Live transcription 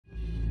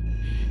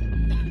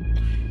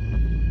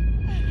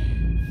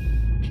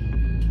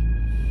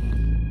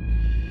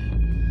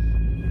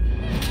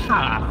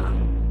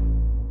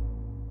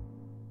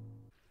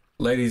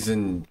Ladies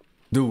and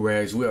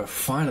do-rags, we are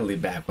finally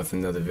back with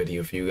another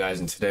video for you guys,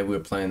 and today we're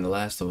playing The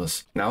Last of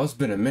Us. Now, it's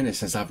been a minute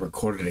since I've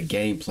recorded a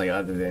gameplay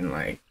other than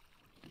like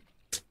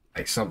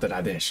something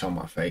I didn't show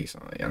my face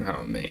on, you know what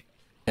I mean?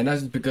 And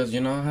that's just because,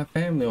 you know, I have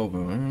family over,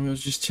 it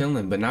was just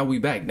chilling, but now we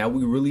back. Now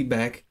we really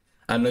back.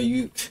 I know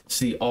you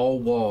see all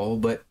wall,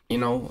 but, you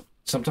know,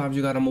 sometimes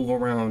you gotta move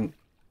around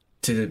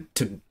to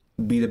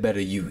be the better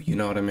you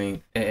know what I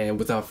mean? And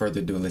without further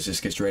ado, let's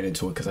just get straight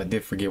into it, because I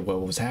did forget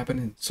what was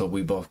happening, so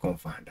we both gonna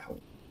find out.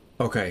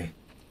 Okay,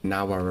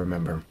 now I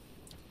remember.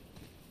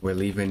 We're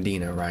leaving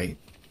Dina, right?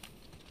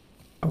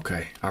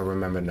 Okay, I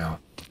remember now.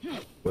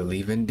 We're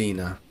leaving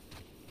Dina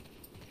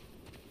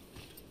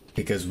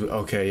because we're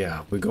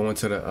going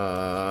to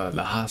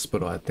the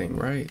hospital, I think,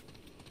 right?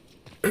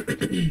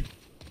 We're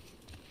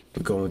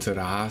going to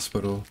the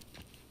hospital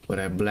where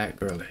that black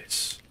girl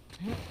is.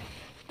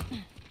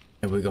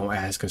 And we're gonna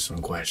ask her some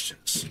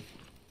questions.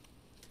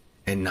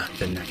 And not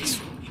the nice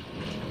one.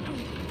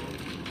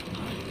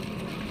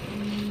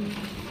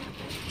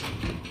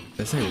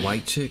 Did I say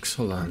white chicks?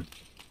 Hold on.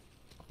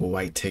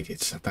 White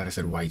tickets. I thought I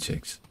said white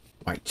chicks.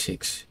 White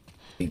chicks.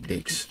 Big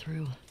dicks.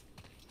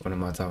 What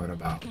am I talking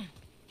about?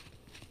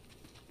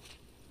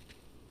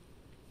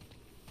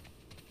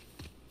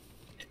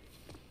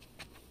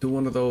 Do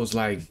one of those,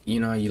 like, you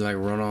know how you like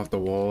run off the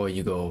wall,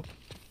 you go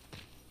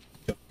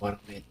jump on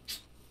it,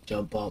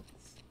 jump up.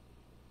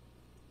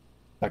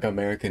 Like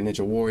American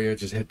Ninja Warrior,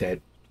 just hit that.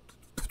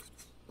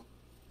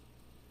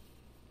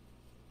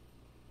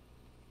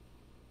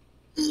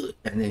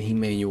 And then he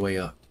made your way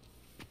up.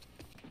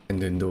 And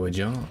then do a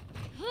jump.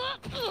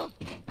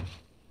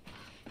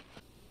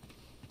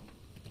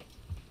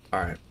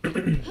 Alright.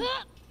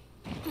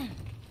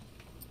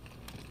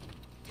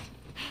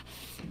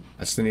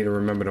 I still need to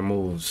remember the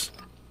moves.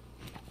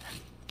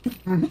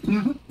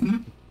 No,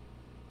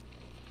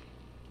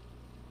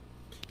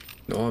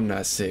 I'm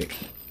not sick.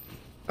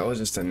 That was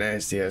just a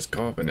nasty ass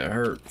cough and it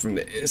hurt from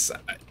the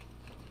inside.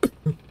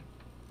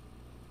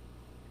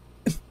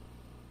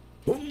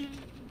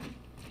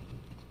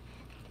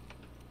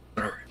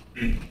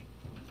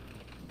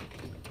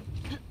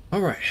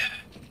 Alright.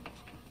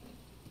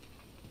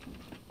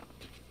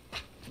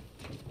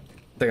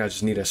 I think I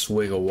just need a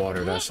swig of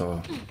water, that's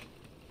all.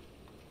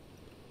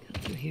 Go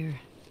through here.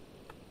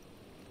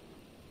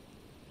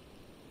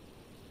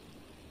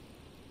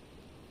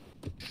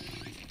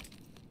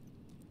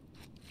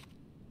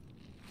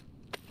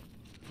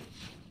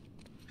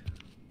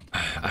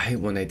 I hate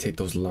when they take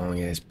those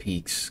long ass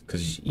peeks,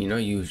 cause you know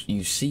you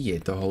see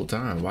it the whole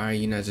time. Why are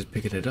you not just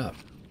picking it up?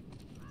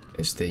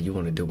 Instead, you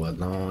want to do a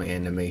long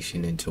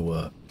animation into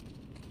a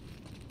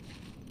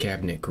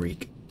cabinet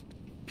creak.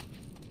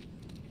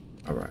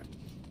 All right.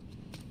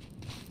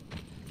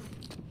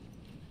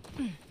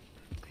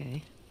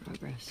 Okay,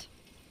 progress.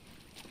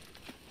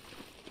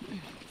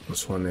 Go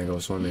swim in. Go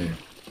swim in.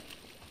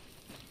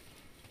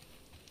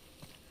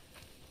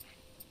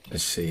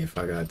 Let's see if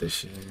I got this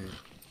shit.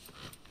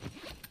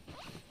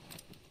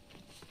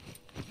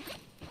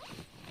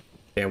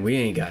 And we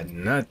ain't got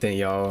nothing,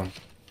 y'all.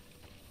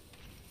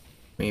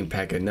 We ain't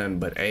packing nothing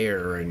but air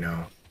right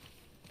now.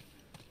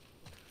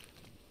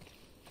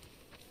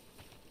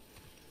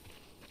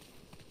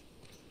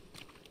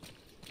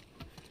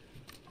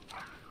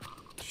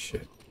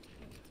 Shit.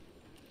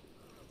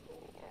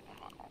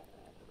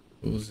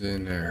 Who's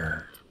in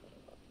there?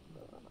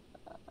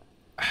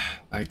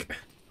 Like,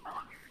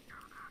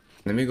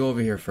 let me go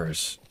over here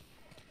first.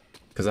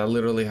 Because I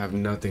literally have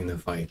nothing to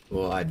fight.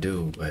 Well, I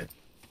do, but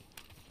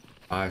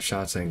 5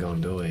 shots ain't gonna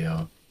do it,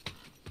 y'all.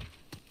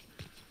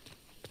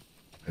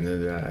 And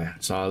then I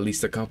saw at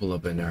least a couple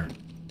up in there.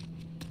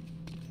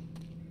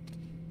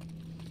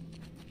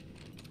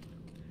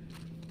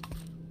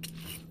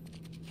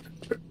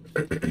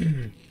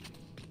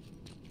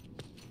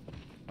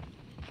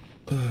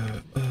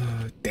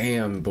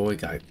 Damn, boy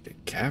got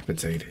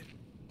decapitated.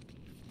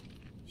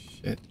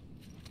 Shit.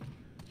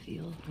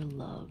 Feel her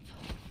love.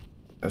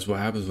 That's what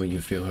happens when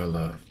you feel her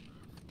love.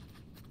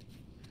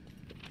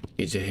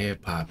 Get your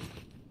head popped.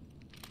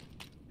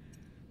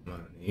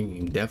 You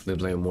can definitely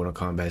blame Mortal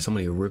Kombat.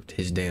 Somebody ripped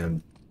his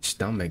damn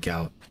stomach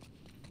out.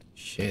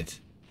 Shit.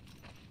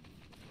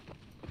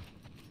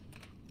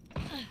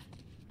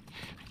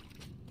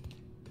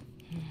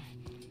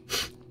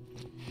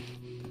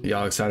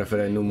 Y'all excited for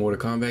that new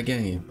Mortal Kombat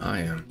game?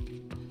 I am.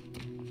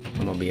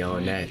 I'm gonna be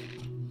on that.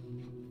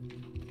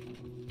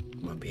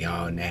 I'm gonna be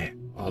on that.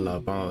 All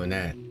up on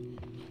that.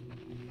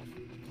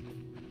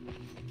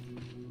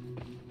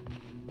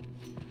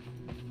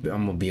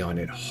 I'm gonna be on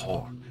it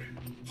hard.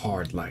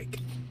 Hard like.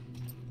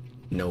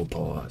 No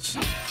pause.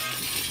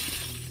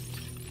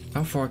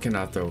 How far can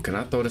I throw? Can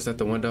I throw this at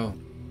the window?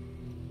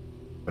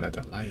 But at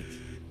the light.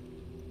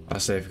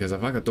 I'll say, because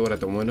if I could throw it at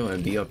the window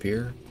and be up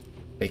here,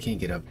 they can't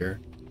get up here.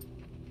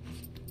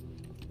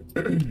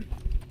 Damn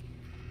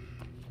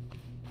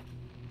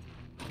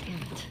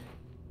it.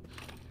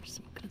 There's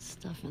some good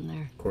stuff in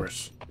there. Of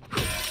course.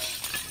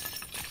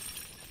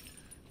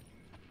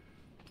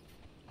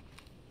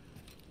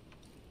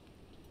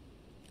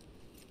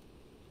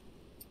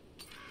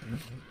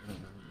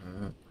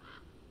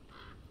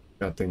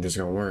 I think this is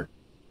gonna work.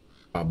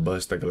 If I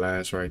bust the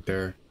glass right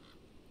there.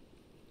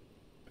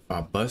 If I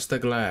bust the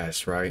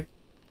glass, right?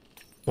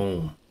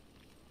 Boom.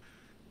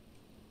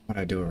 Why'd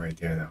I do it right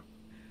there though?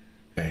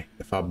 Okay,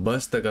 if I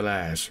bust the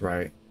glass,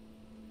 right?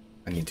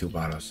 I need 2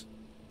 bottles.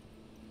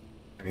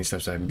 I need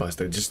stuff so I can bust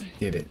it. Just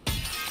get it.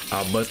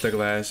 I'll bust the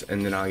glass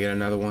and then I'll get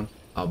another one.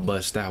 I'll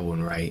bust that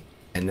one, right?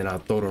 And then I'll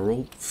throw the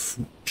rope.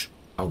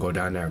 I'll go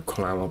down there,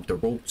 climb up the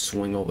rope,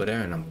 swing over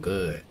there, and I'm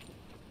good.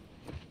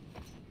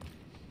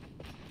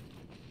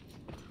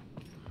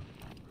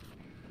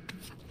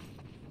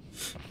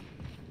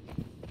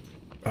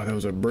 Oh, there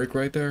was a brick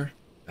right there?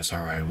 That's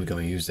alright, we're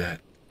gonna use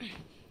that.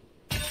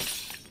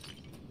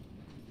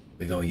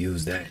 We're gonna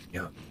use that,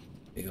 yup.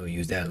 We're gonna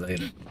use that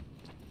later.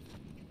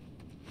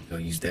 We're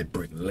gonna use that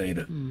brick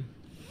later.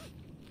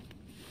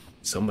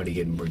 Somebody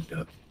getting bricked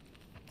up.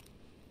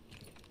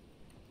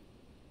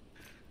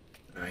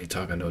 I ain't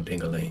talking no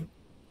ding-a-ling.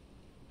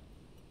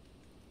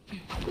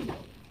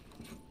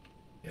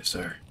 Yes,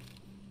 sir.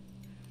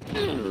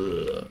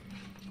 Ugh,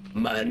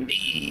 my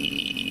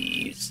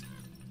knees.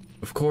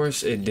 Of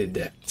course it did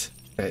that.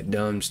 That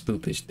dumb,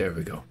 stupid. There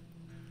we go.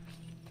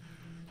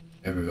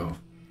 There we go.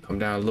 Come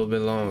down a little bit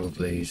longer,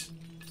 please.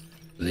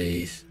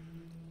 Please.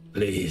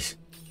 Please.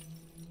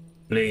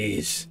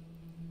 Please.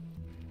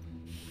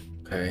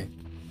 Okay.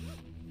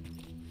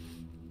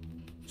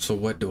 So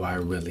what do I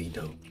really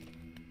do?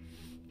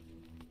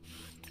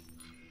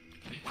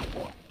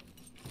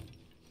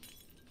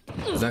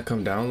 Does that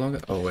come down longer?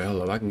 Oh,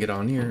 well, I can get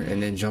on here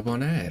and then jump on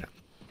that.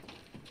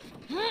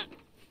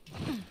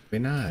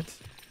 Maybe not.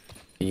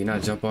 Can you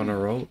not jump on a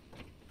rope?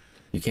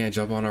 You can't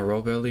jump on a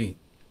rope, Ellie?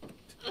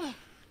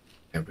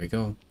 There we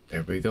go.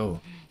 There we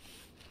go.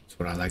 That's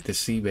what I like to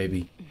see,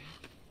 baby.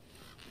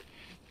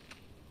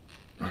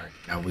 Alright,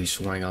 now we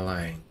swing a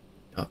line.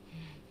 Up.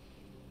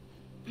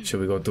 Should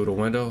we go through the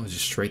window?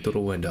 Just straight through the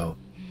window.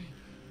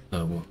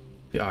 Well,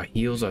 our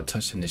heels are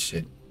touching this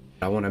shit.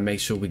 I want to make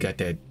sure we got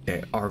that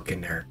arc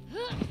in there.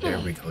 There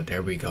we go.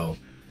 There we go.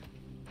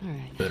 All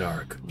right. Good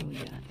arc. What we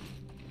got?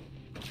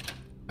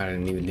 I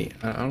didn't even need.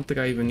 I don't think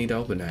I even need to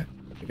open that,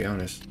 to be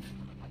honest.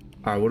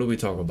 All right, what do we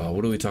talk about?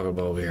 What do we talk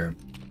about over here?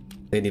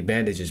 They need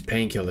bandages,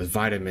 painkillers,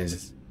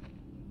 vitamins,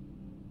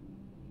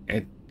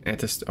 and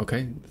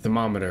okay,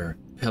 thermometer,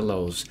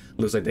 pillows.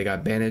 Looks like they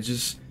got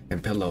bandages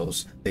and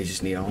pillows. They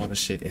just need all the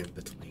shit in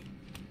between.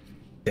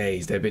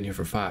 Days. They've been here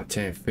for 5,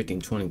 10,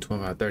 15, 20,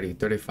 25, 30,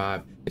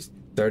 35. It's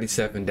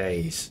 37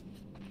 days.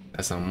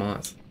 That's a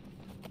month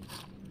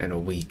and a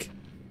week.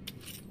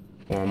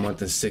 Or a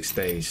month and 6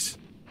 days.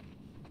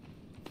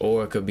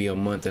 Or it could be a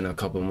month and a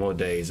couple more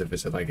days if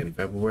it's like in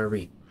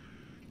February.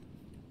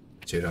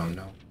 But you don't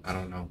know. I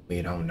don't know.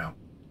 We don't know.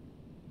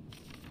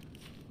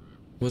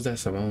 What's that,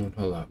 Simone?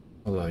 Hold up.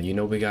 Hold up. You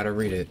know we gotta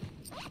read it.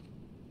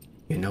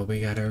 You know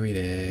we gotta read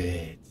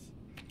it.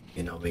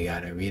 You know we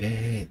gotta read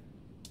it.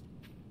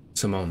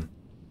 Simone,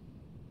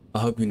 I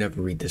hope you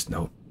never read this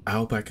note. I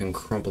hope I can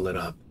crumple it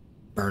up,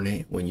 burn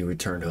it when you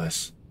return to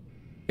us.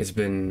 It's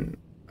been,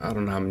 I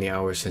don't know how many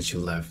hours since you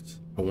left.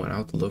 I went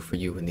out to look for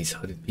you and these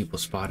hooded people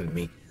spotted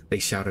me. They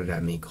shouted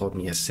at me, called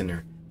me a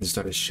sinner, and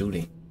started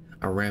shooting.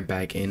 I ran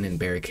back in and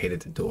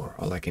barricaded the door.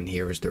 All I can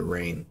hear is the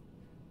rain.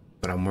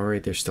 But I'm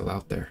worried they're still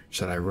out there.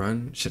 Should I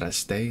run? Should I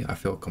stay? I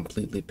feel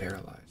completely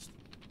paralyzed.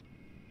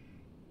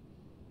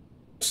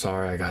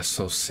 Sorry I got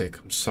so sick.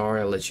 I'm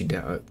sorry I let you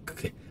down.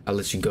 I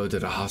let you go to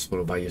the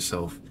hospital by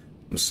yourself.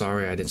 I'm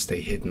sorry I didn't stay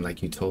hidden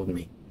like you told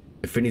me.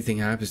 If anything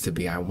happens to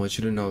me, I want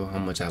you to know how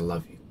much I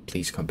love you.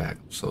 Please come back.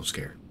 I'm so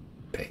scared.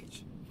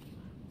 Paige.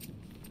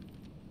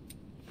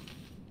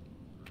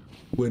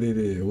 What it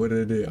is? What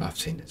it is? I've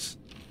seen this.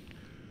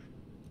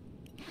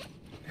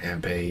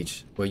 And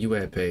Paige. Where you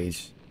at,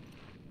 Paige?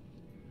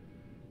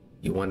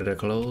 You wanted to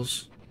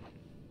close?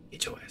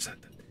 Get your ass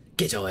out there.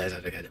 Get your ass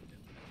out there, goddamn.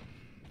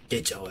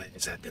 Get your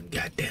ass out them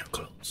goddamn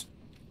clothes.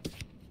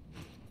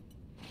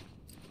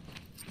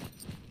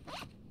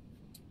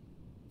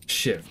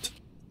 Shift.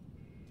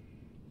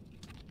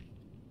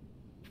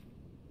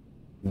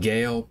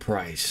 Gail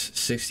Price,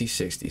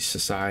 6060,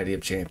 Society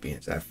of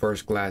Champions. At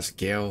first glance,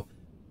 Gail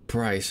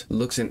Price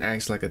looks and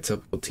acts like a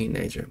typical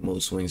teenager,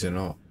 mood swings and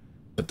all.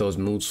 But those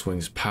mood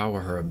swings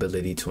power her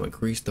ability to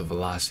increase the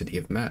velocity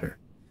of matter.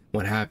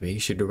 When happy,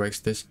 she directs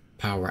this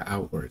power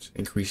outwards,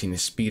 increasing the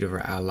speed of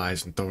her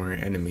allies and throwing her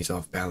enemies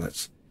off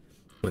balance.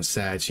 When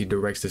sad, she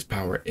directs this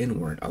power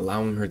inward,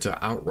 allowing her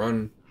to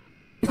outrun...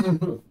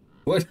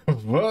 What the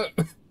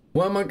fuck?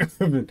 Why am I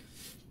coming?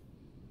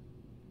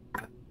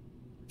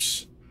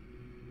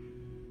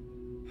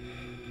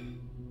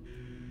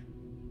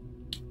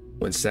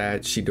 When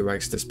sad, she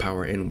directs this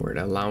power inward,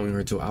 allowing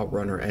her to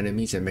outrun her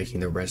enemies and making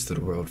the rest of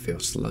the world feel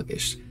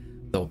sluggish.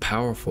 Though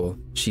powerful,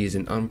 she is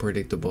an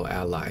unpredictable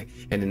ally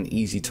and an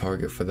easy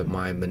target for the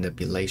mind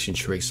manipulation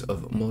traits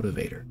of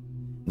Motivator.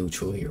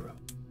 Neutral hero.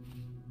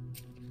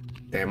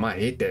 Damn, I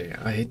hate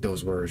that. I hate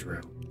those words,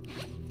 real.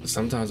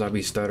 Sometimes I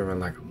be stuttering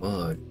like a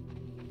mug.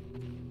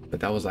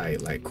 But that was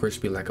like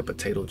crispy like a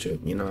potato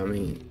chip, you know what I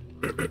mean?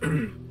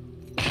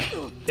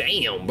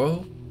 Damn,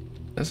 bro.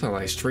 That sound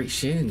like straight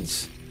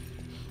shins.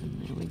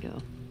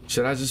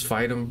 Should I just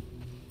fight him?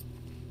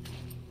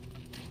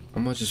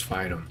 I'm gonna just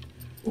fight him.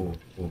 Ooh,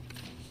 ooh.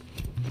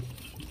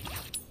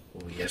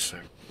 Oh, yes,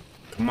 sir.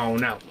 Come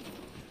on out.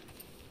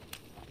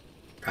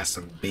 Got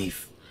some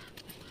beef.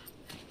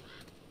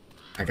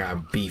 I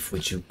got beef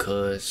with you,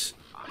 cuz.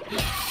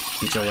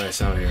 Get your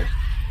ass out here.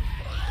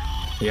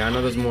 Yeah, I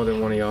know there's more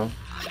than one of y'all.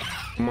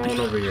 Come on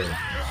over here.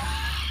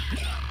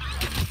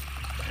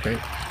 Okay,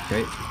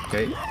 okay,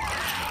 okay.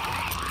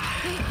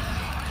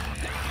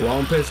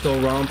 Wrong pistol,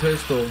 wrong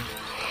pistol.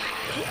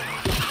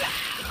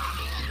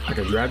 I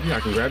can grab you, I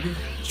can grab you.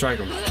 Strike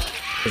him.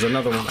 There's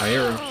another one, I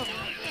hear him.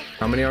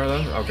 How many are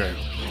there? Okay.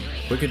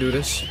 We could do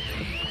this.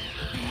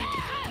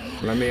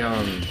 Let me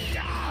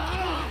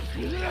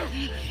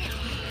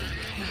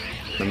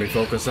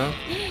focus up.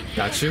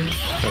 Got you.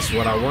 That's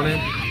what I wanted.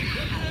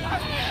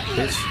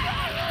 Bitch.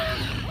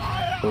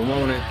 Who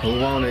want it? Who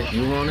want it?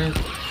 You want it?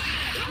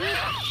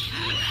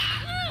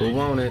 Who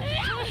want it?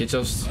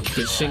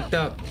 Get shinked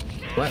up.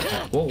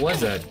 What was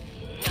that?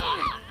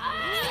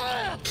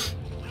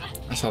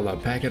 I saw a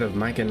packet of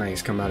Mike and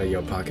Ice come out of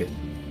your pocket.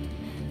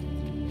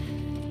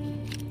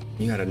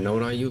 You got a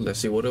note on you? Let's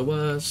see what it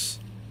was.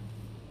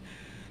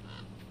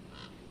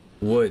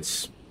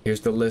 Woods.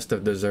 Here's the list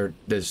of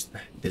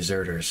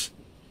deserters.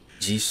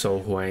 Ji So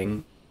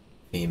Huang,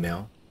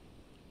 female.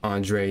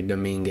 Andre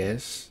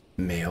Dominguez,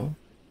 male.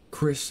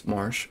 Chris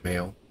Marsh,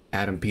 male.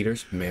 Adam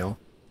Peters, male.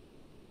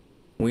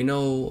 We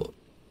know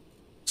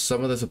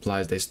some of the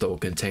supplies they stole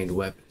contained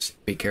weapons.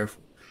 Be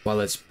careful. While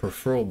it's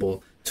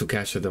preferable to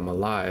capture them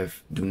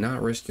alive, do not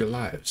risk your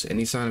lives.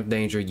 Any sign of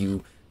danger,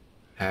 you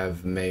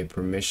have made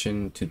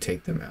permission to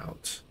take them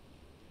out.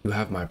 You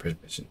have my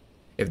permission.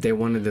 If they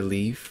wanted to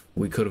leave,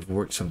 we could have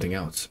worked something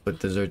else. But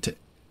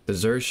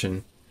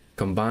desertion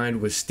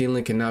combined with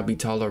stealing cannot be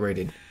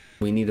tolerated.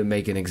 We need to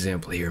make an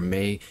example here.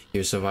 May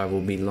your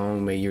survival be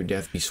long. May your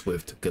death be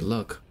swift. Good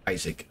luck,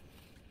 Isaac.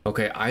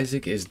 Okay,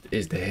 Isaac is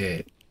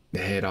the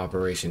head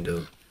operation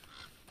dude.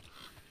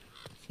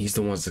 He's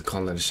the ones that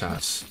calling the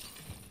shots,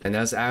 and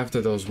that's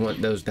after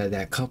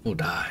that couple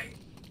died,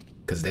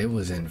 cause they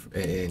was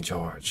in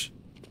charge.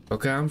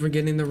 Okay, I'm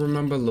forgetting to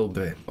remember a little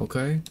bit.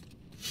 Okay.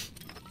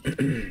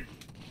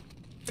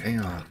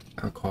 Damn,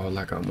 I call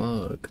like a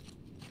mug.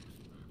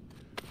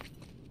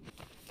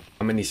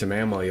 I'm gonna need some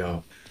ammo,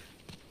 y'all.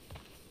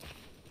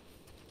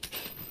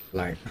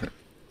 Like,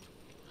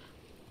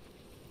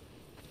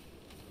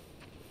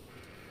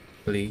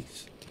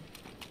 please.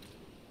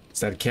 It's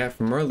that cat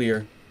from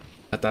earlier.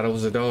 I thought it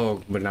was a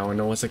dog, but now I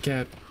know it's a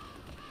cat.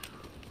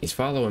 He's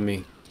following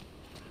me.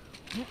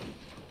 I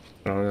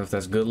don't know if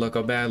that's good luck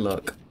or bad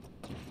luck.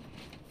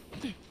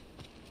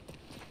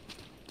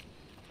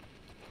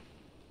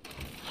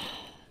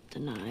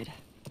 Denied.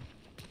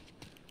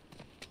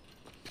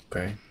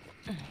 Okay.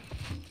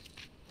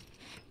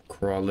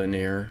 Crawl in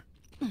here.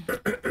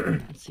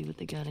 Let's see what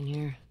they got in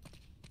here.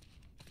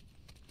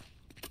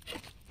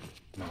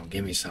 Come on,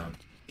 give me some.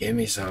 Give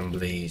me some,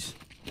 please.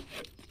 Here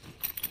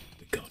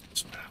we go.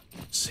 That's what I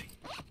want to see.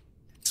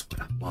 That's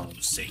what I want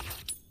to see.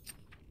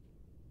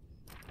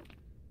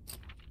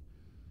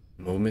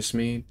 Movement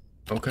speed.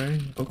 Okay.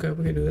 Okay,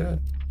 we can do that.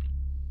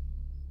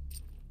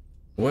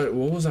 What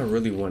was I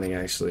really wanting,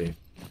 actually?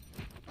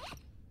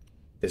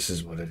 This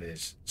is what it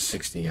is.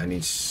 60. I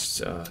need,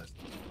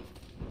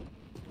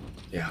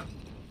 yeah.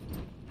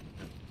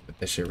 Put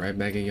that shit right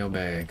back in your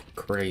bag.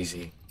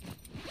 Crazy.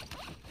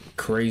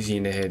 Crazy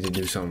in the head to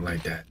do something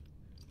like that.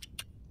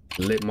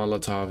 Lit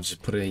Molotov,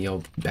 just put it in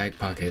your back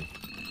pocket.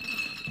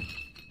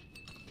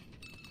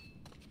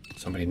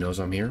 Somebody knows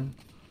I'm here.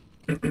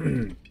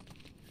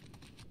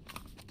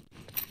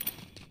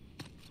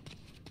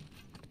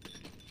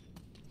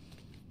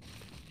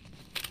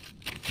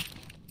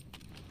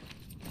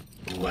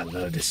 Ooh, I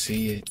love to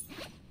see it.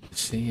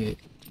 See it.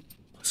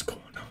 What's going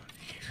on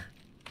here?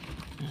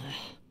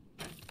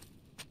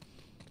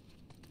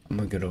 I'm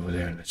gonna get over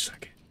there in a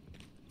second.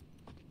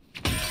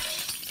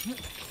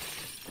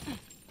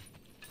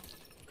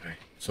 Okay,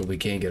 so we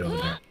can't get over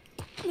there.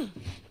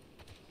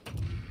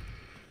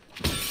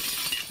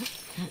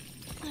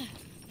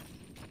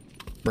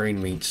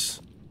 Brain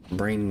meats.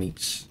 Brain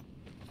meats.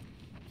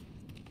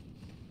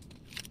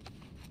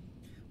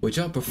 Would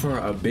y'all prefer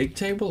a big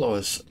table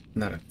or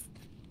not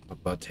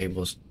about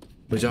tables?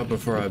 Would y'all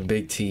prefer a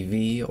big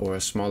TV or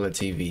a smaller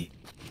TV?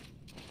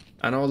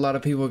 I know a lot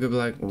of people could be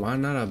like, why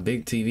not a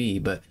big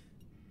TV? But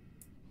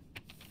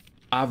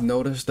I've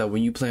noticed that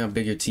when you play on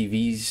bigger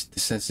TVs, the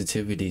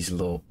sensitivity is a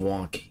little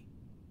wonky.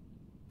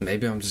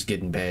 Maybe I'm just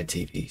getting bad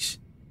TVs.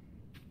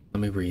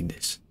 Let me read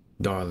this.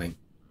 Darling,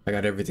 I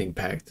got everything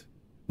packed,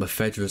 but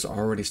Fedra's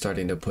already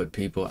starting to put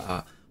people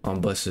out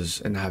on buses,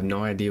 and I have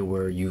no idea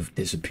where you've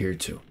disappeared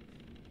to.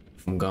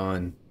 If I'm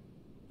gone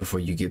before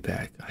you get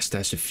back, I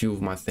stashed a few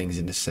of my things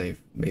in the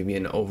safe, maybe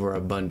an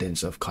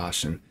overabundance of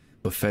caution,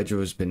 but Fedra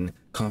has been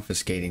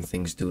confiscating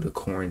things due to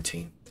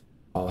quarantine.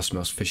 All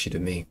smells fishy to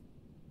me.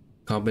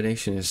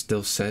 Combination is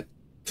still set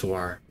to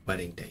our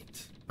wedding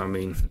date. I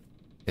mean,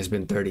 it's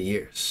been 30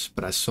 years,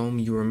 but I assume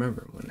you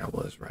remember when that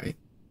was, right?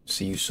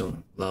 See you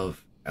soon.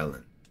 Love,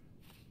 Ellen.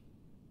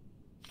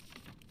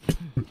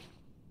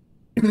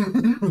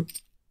 You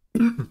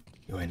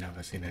ain't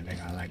never seen a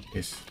nigga like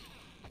this.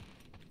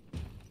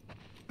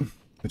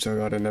 What y'all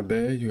got in the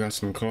bed? You got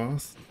some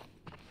cloth?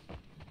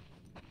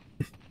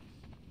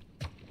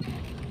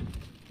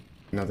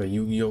 Another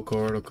Yu-Gi-Oh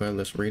card. Okay,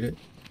 let's read it.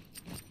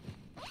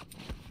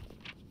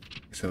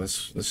 So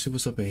let's see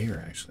what's up in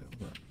here actually.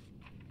 A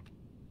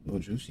little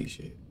juicy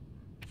shit.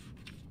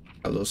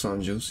 A little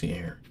something juicy in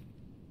here.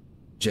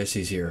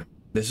 Jesse's here.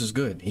 This is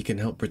good. He can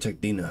help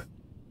protect Dina.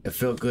 It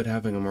felt good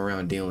having him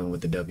around dealing with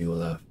the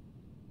WLF.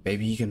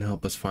 Maybe he can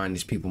help us find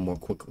these people more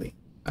quickly.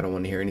 I don't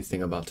want to hear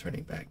anything about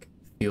turning back.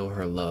 Feel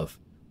her love.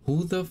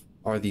 Who the f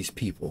are these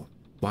people?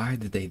 Why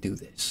did they do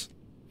this?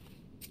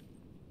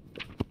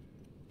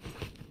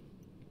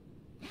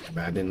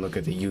 But I didn't look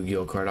at the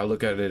Yu-Gi-Oh card. I'll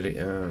look at it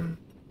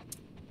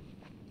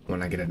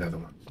when I get another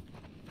one.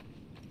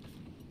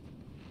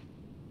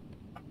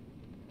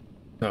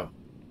 So,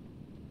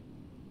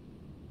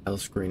 L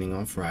screening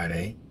on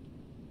Friday,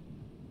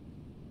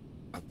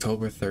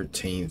 October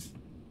 13th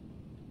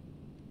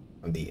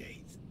on the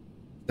 8th,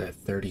 that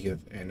 30th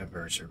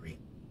anniversary.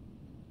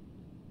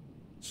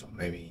 So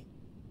maybe,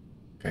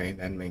 okay,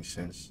 that makes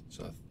sense.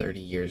 So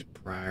 30 years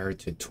prior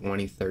to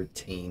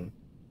 2013.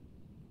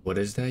 What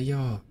is that,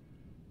 y'all?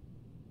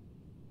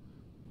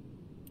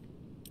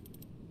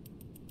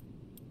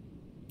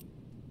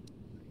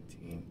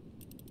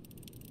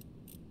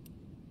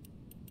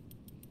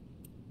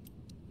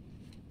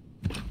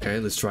 Okay,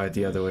 let's try it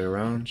the other way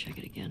around. Check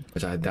it again.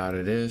 Which I doubt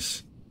it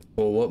is.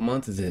 Well, what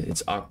month is it?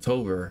 It's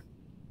October.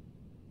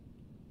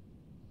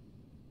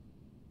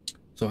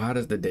 So how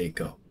does the date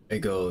go? It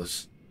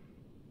goes,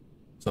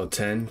 so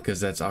 10,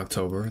 because that's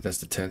October. That's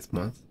the 10th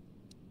month.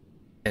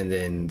 And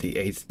then the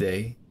 8th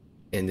day.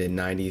 And then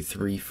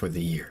 93 for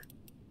the year.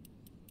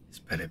 This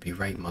better be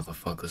right,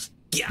 motherfuckers.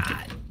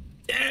 God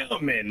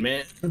damn it,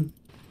 man.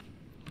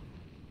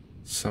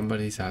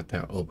 Somebody's out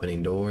there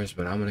opening doors,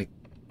 but I'm gonna...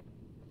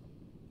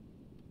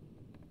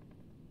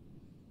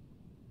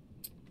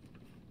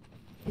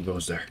 Who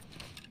goes there?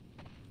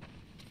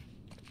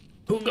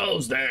 Who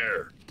goes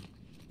there?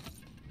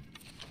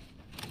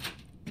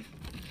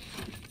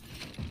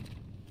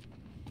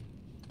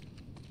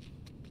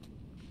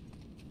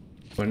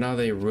 But now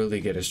they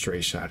really get a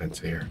straight shot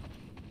into here.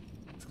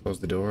 Let's close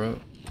the door up.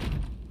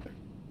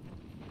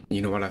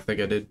 You know what I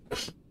think I did?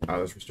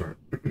 Let's restart.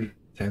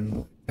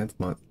 10th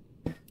month,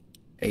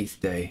 8th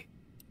day.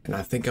 And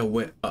I think I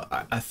went,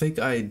 I think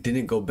I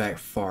didn't go back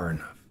far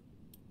enough.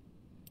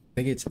 I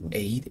think it's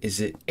 8.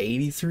 Is it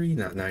 83?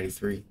 Not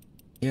 93.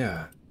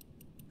 Yeah.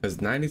 Because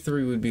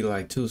 93 would be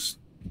like 2.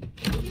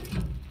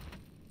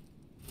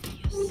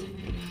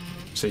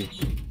 See?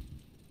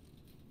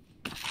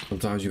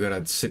 Sometimes you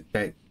gotta sit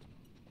back,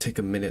 take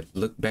a minute,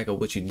 look back at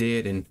what you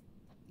did and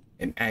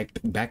act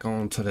back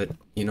on to the,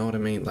 you know what I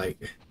mean? Like,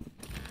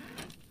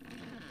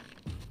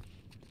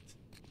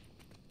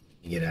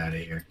 get out of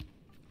here.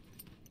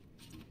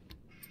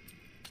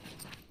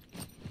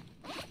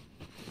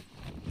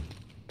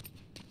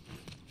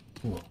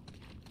 Whoa.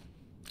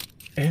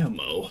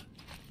 Ammo.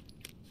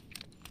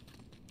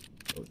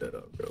 Load that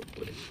up real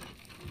quick.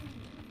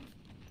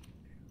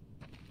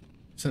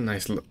 It's a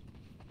nice look.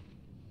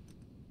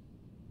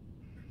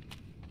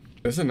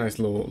 That's a nice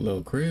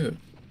little crib.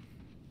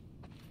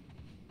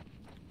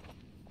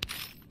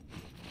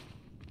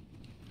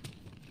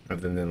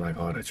 Other than like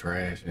all the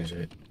trash and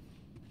shit.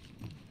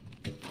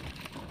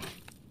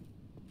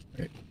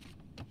 Right.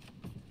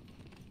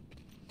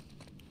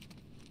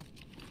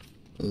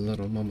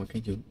 Little mama,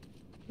 can you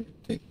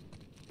take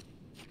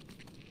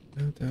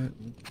that?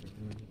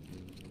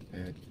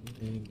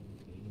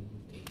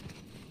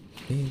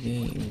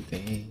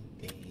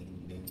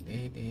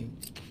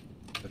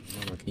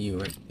 Mama, can you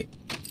right?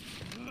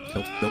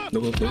 Nope.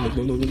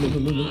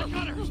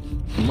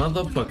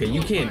 Motherfucker,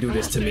 you can't do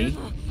this to me.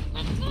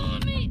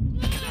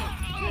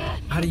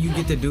 How do you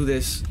get to do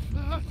this?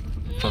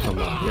 Fuck him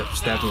up. Yep,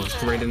 stabbed him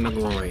straight in the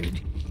groin.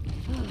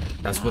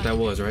 That's what that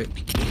was, right?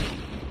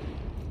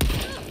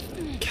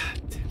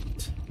 God damn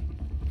it.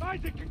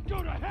 Isaac can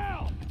go to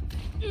hell.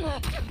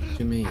 What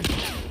do you mean?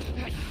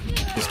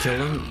 Just kill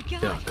him?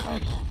 Yeah.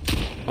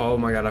 Oh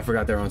my god, I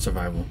forgot they're on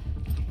survival.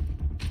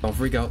 Don't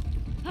freak out.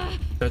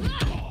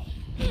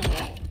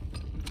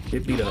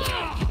 Get beat up.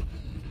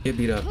 Get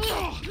beat up.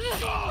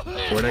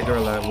 Where that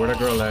girl at? Where that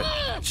girl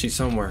at? She's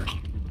somewhere.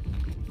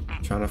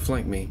 Trying to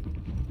flank me.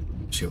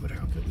 She over there.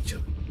 Okay, we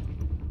chilling.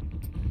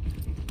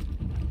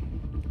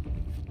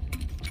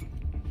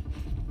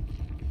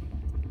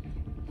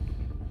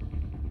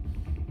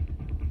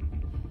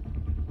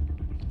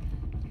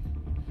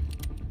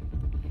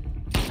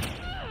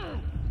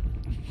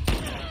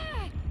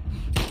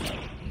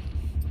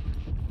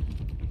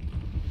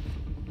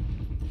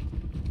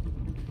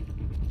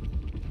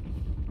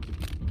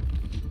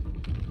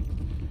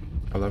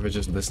 I love it.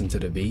 Just listen to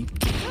the beat.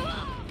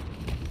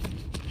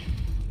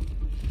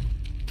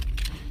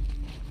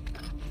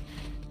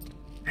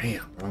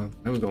 Damn, bro.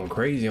 I was going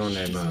crazy on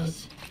that mug.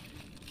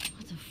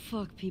 What the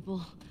fuck,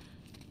 people?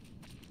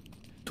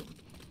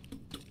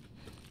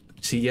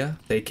 See ya?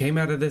 They came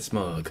out of this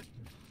mug.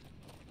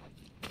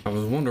 I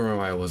was wondering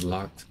why it was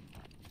locked.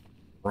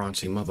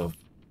 Raunchy mother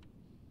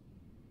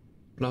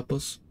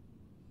fluppers.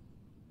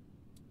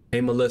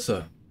 Hey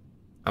Melissa,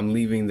 I'm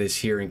leaving this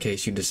here in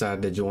case you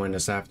decide to join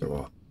us after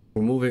all.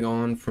 We're moving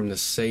on from the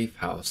safe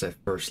house at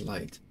first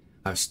light.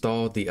 I've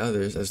stalled the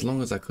others as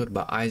long as I could,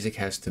 but Isaac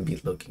has to be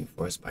looking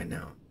for us by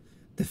now.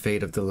 The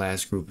fate of the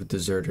last group of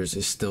deserters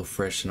is still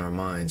fresh in our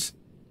minds.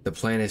 The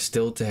plan is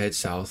still to head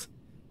south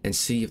and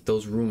see if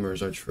those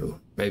rumors are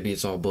true. Maybe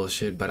it's all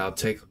bullshit, but I'll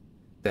take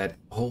that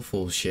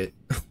hopeful shit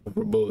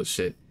over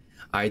bullshit.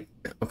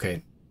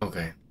 Okay.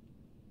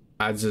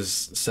 I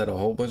just said a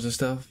whole bunch of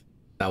stuff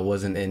that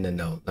wasn't in the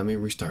note. Let me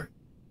restart.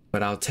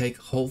 But I'll take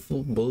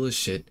hopeful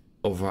bullshit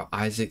over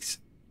Isaac's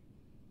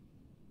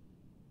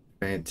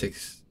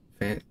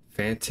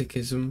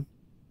fanaticism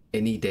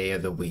any day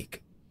of the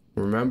week.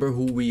 Remember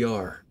who we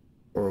are,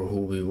 or who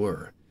we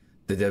were.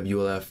 The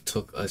WLF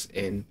took us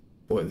in,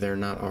 but they're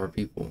not our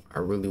people. I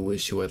really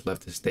wish you had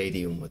left the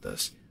stadium with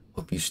us.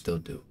 Hope you still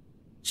do.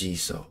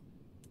 G-So.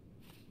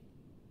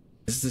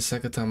 This is the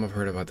second time I've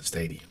heard about the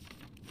stadium.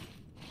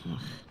 Ugh.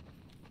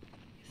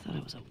 You thought I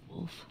was a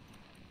wolf?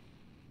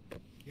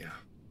 Yeah.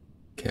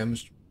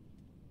 Chemistry.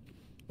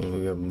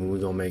 We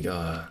gonna make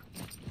we're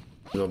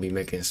gonna be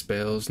making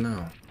spells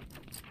now.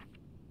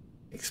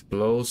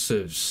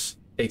 Explosives.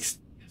 Yes.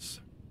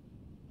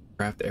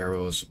 Craft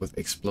arrows with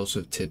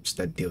explosive tips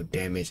that deal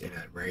damage in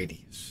a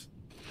radius.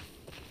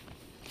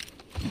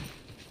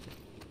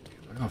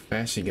 Look how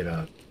fast you get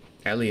up.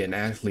 Ellie, an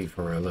athlete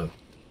for her. Look.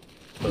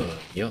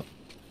 Yup.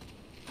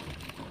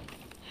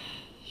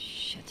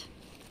 Shit.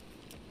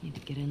 Need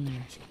to get in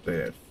there. Play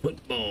that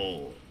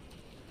football.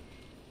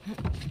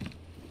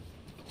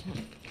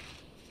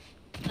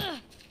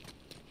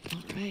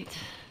 All right.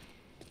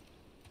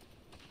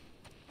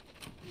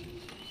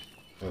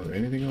 Oh,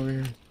 anything over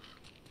here?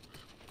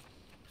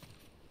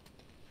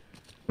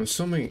 I'm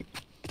assuming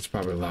it's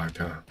probably locked,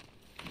 huh?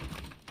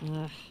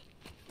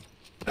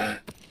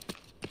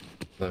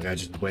 Look, I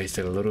just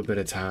wasted a little bit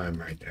of time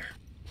right there.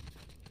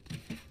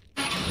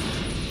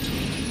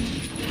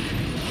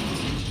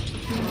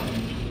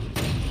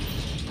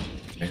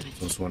 Okay,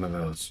 so it's one of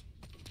those.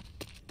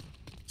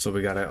 So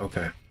we gotta,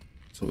 okay.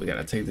 So we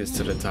gotta take this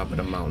to the top of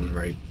the mountain,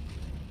 right?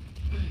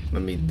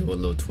 Let me do a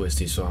little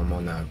twisty so I'm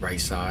on the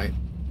right side.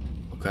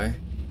 Okay?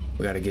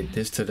 We gotta get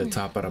this to the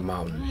top of the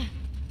mountain.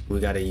 We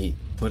gotta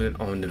put it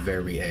on the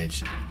very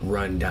edge.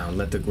 Run down,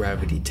 let the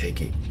gravity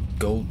take it.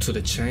 Go to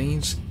the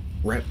chains,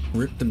 rip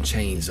them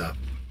chains up,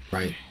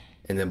 right?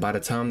 And then by the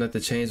time that the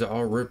chains are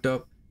all ripped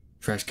up,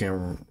 trash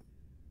can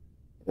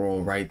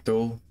roll right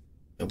through,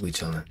 and we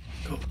chilling.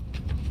 Go.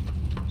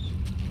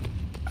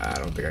 I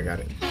don't think I got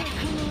it. Come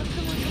on.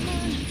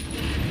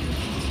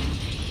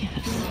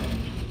 Yes.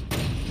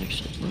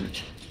 Actually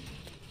worked.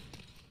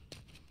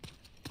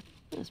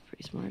 That's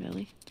pretty smart,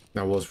 Ellie.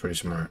 That was pretty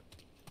smart.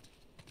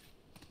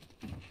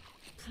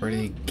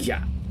 Pretty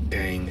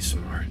dang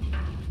smart.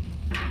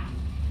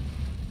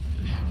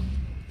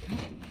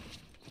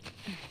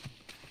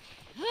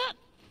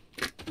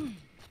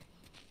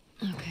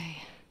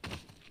 Okay.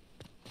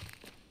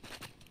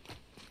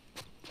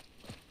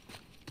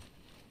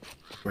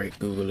 Great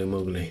googly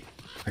moogly.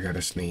 I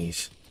gotta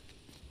sneeze.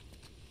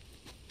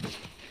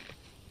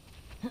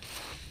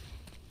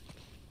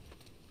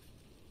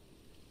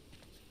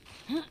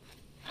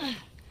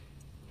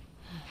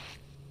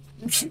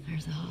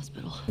 There's the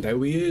hospital. There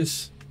we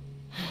is.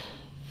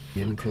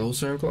 Getting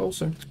closer and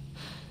closer.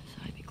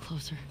 Thought I'd be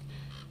closer.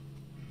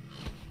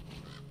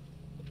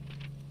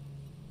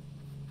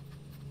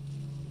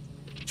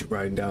 What you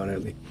writing down,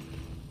 Ellie?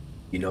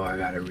 You know I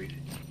gotta read it.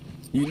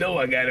 You know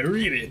I gotta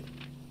read it.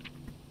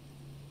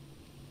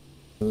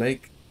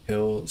 Lake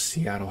Hill,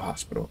 Seattle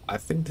Hospital. I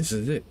think this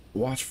is it.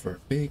 Watch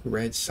for big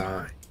red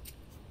sign.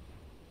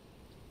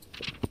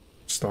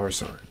 Star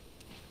sign.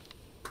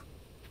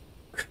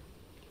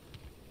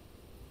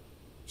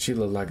 She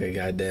looked like a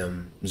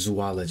goddamn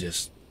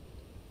zoologist.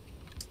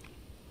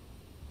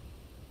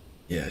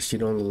 Yeah, she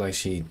don't look like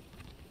she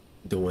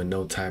doing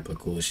no type of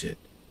cool shit.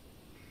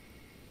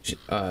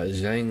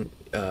 Zhang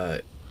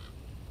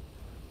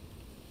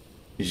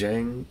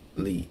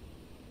Li.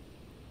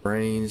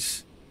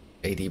 Brains,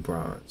 80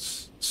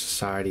 bronze.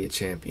 Society of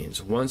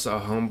Champions. Once a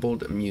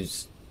humbled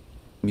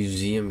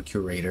museum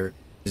curator,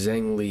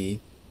 Zhang Li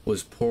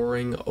was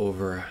poring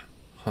over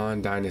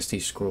Han Dynasty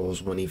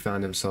scrolls when he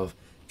found himself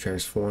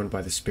transformed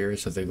by the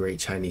spirits of the great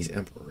Chinese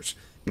emperors.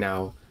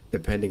 Now,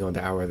 depending on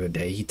the hour of the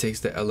day, he takes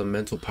the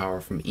elemental power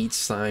from each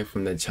sign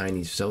from the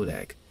Chinese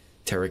zodiac: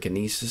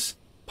 Terrakinesis,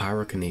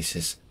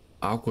 Pyrokinesis,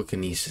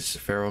 Aquakinesis,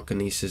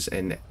 Ferrokinesis,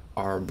 and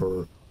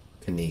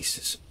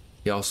Arborkinesis.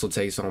 He also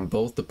takes on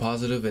both the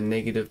positive and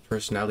negative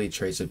personality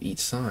traits of each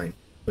sign,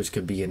 which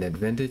could be an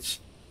advantage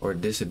or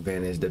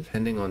disadvantage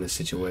depending on the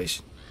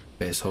situation.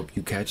 Best hope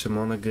you catch him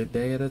on a good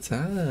day at a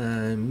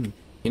time.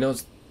 You know,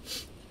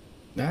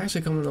 they're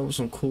actually coming up with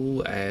some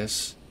cool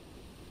ass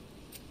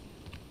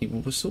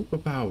people with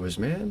superpowers,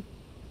 man.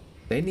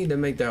 They need to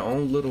make their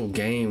own little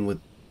game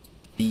with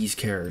these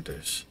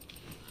characters,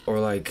 or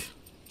like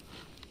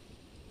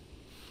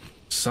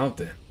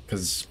something,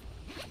 Cause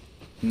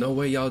no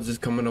way y'all just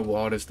coming up with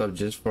all this stuff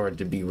just for it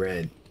to be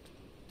red.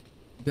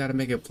 You gotta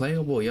make it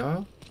playable,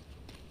 y'all.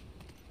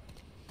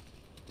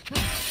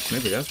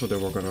 Maybe that's what they're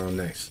working on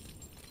next.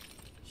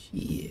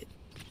 Shit.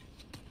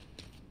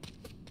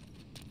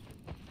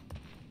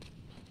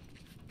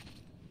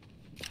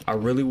 I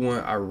really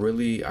want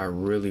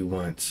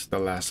The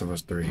Last of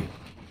Us 3.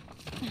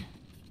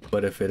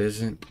 But if it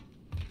isn't,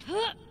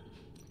 I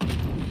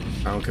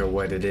don't care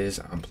what it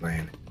is, I'm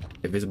playing it.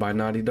 If it's by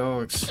Naughty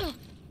Dogs,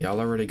 y'all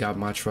already got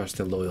my trust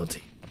and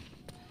loyalty.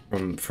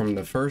 From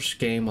the first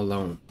game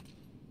alone.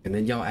 And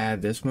then y'all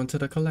add this one to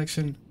the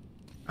collection.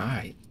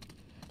 Alright.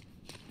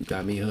 You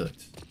got me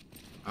hooked.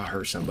 I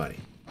hurt somebody.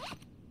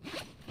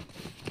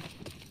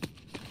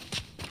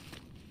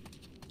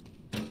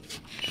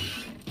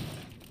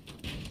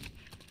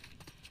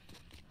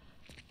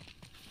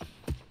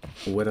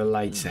 Where the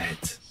lights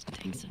at?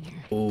 Stinks in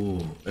here.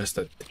 Ooh, that's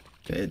the...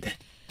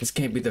 This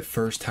can't be the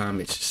first time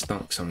it's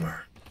stunk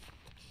somewhere.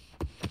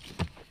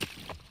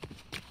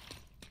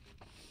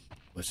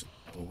 What's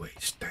always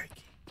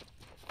stanky?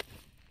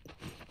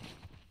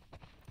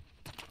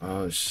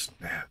 Oh,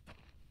 snap.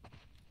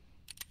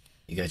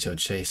 You got your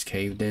chest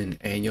caved in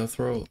and your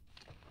throat?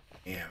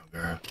 Damn,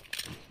 girl.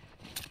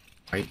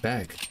 Fight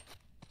back.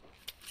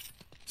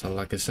 That's all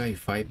I can say.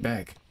 Fight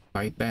back.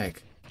 Fight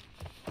back.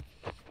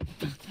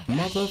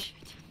 Mother...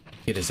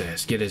 Get his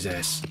ass. Get his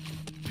ass.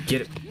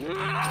 Get it.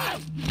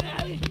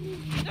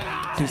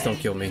 Please don't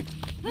kill me.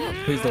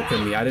 Please don't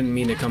kill me. I didn't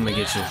mean to come and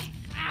get you.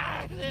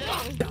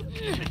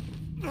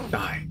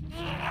 Die.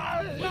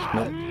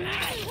 Nope.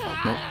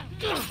 Nope.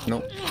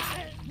 Nope.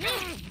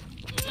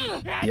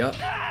 Yup.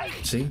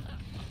 See?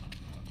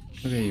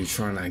 Look at you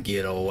trying to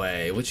get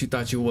away. What you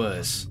thought you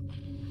was?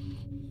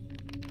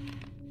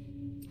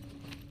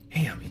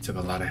 Damn, he took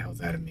a lot of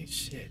health out of me.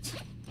 Shit.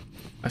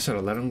 I should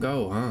have let him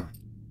go, huh?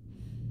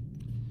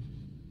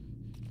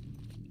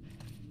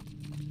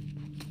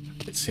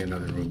 Let's see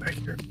another room back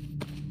here.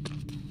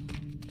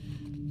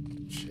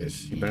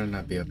 Shit, you better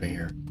not be up in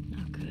here.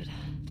 Not good.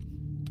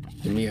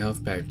 Give me a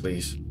health pack,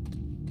 please.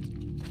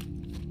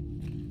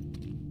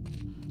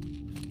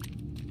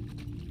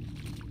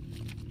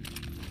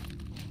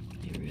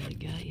 They really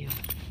got you.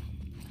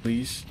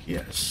 Please?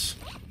 Yes.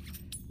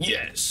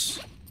 Yes!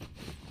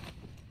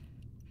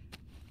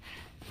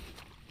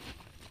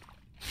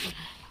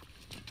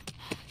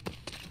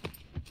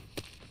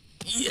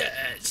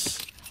 Yes!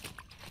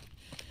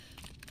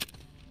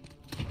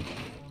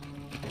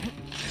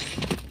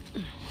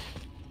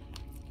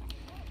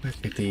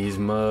 Look at these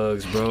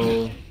mugs,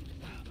 bro.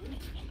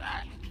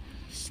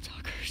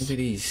 Stalkers. Look at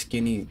these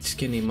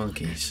skinny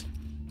monkeys.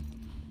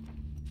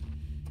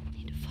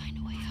 Need to find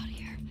a way out of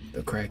here.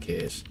 The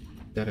crackheads. Is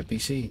that a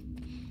PC?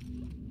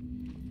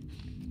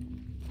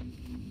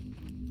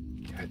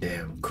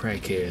 Goddamn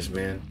crackheads,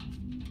 man.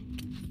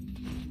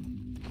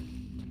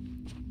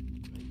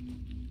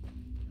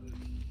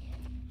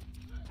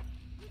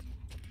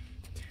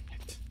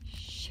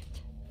 Shit.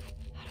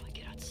 How do I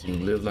get outside? You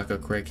live like a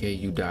crackhead,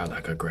 you die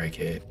like a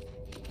crackhead.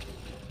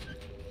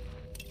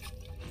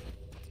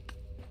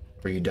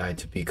 Or you die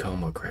to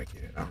become a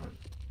crackhead.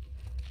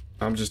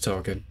 I'm just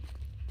talking.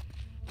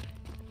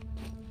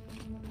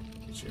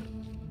 Get you.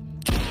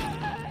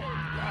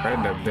 Right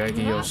in the back of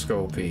your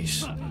skull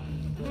piece.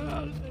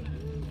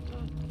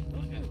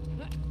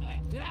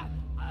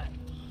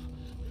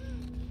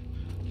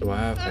 Do I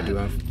have?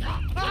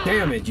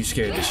 Damn it, you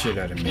scared the shit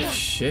out of me.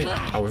 Shit.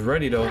 I was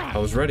ready though. I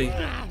was ready.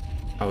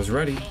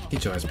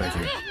 Get your ass back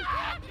here.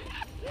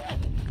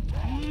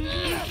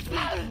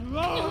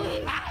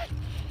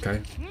 Okay.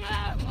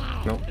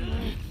 Nope.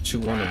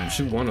 Shoot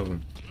one of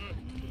them.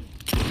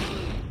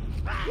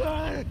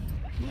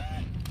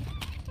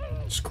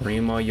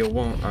 Scream all you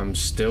want. I'm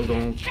still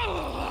gonna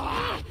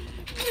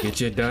get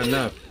you done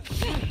up.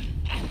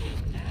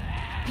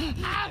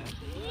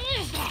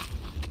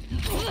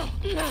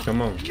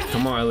 Come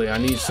on, Ellie. I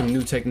need some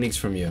new techniques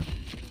from you.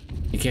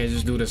 You can't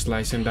just do the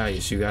slice and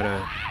dice. You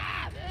gotta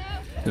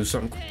do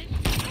something.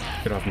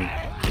 Get off me.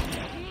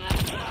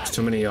 There's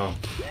too many of y'all.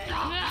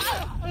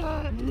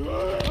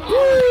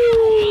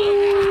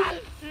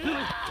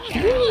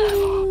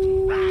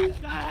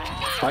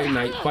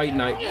 Fight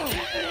night.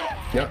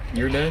 Yep,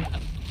 you're dead.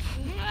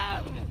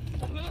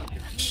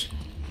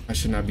 I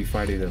should not be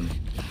fighting them.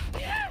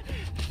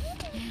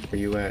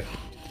 Where you at?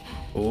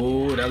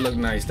 Oh, that look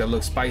nice. That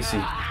looks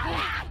spicy.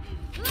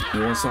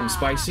 You want something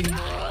spicy?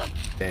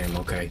 Damn,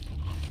 okay.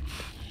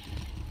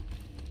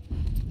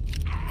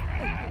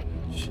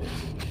 Shit.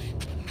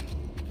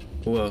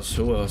 Who else?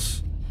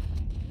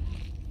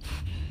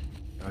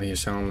 Oh, you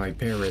sound like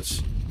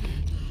parrots.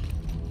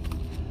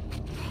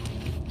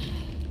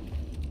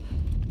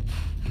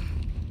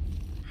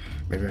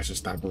 Maybe I should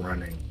stop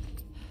running.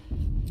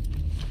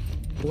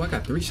 Oh, I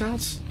got 3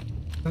 shots?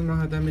 I don't know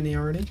how that many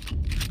already.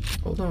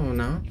 Hold on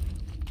now.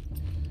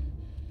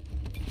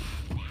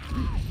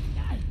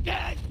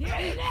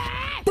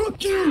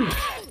 Fuck you!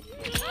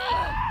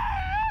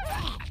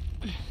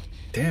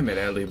 Damn it,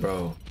 Ellie,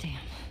 bro. Damn.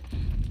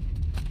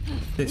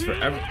 Takes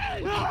forever.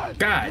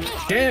 God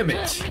damn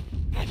it!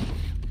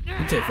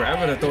 You take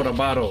forever to throw the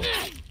bottle.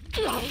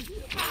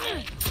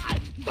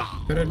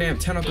 Get her damn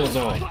tentacles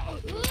off.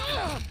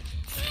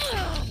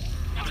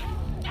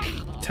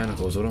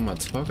 Tentacles, what am I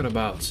talking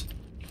about?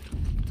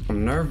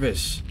 I'm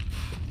nervous.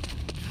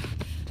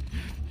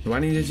 Do I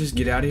need to just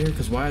get out of here?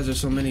 Because why is there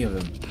so many of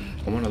them?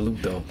 I want to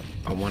loot though.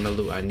 I want to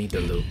loot. I need to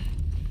loot.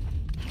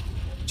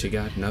 What you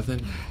got?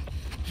 Nothing?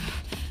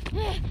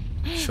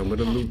 Show me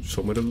the loot.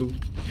 Show me the loot.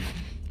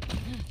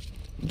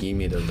 Give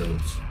me the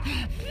loot.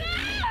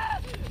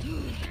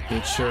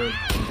 Get your...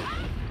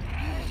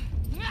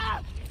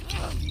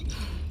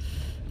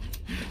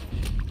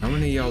 How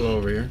many of y'all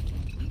over here?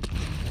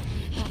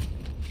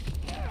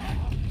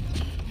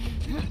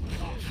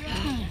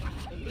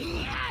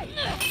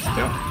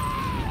 Yep.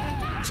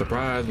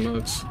 Surprise,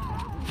 mugs.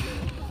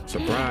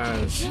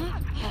 Surprise.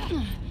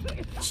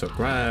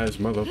 Surprise,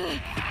 mother.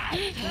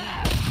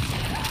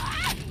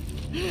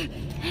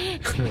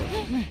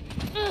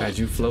 Had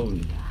you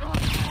floating.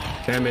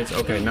 Damn it.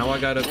 Okay, now I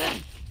gotta...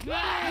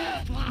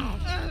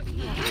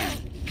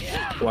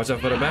 Watch out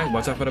for the back.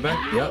 Watch out for the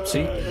back. Yep,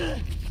 see?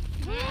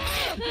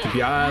 Keep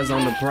your eyes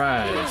on the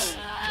prize.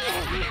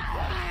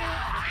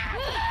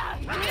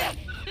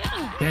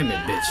 Damn it,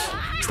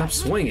 bitch. Stop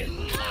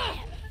swinging.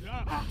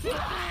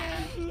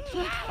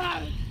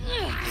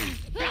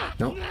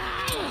 Nope.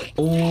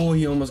 Oh,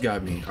 he almost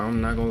got me. I'm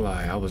not gonna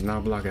lie. I was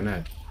not blocking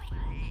that.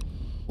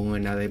 Oh,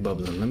 and now they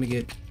bubbling. Let me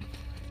get...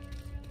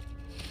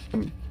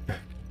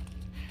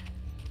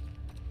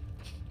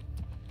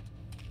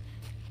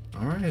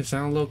 Alright, it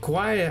sounds a little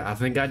quiet. I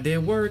think I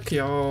did work,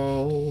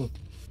 y'all.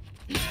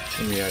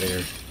 Get me out of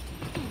here.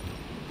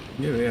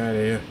 Get me out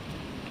of here.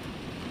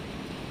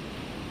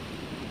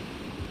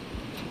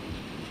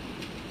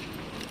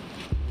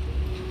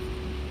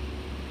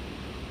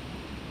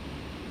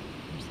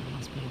 There's the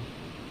hospital.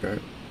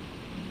 Okay.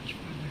 Much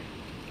farther.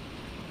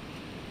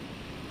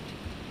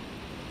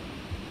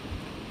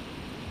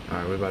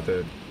 Alright, we're about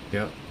to...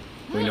 Yep.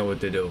 We know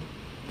what to do.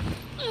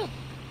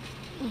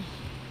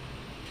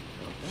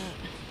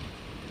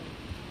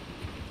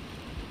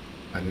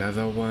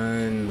 Another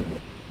one.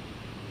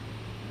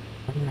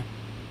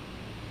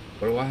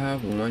 What do I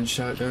have? One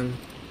shotgun?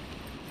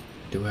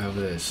 Do have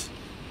this.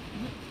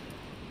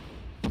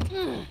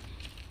 Okay.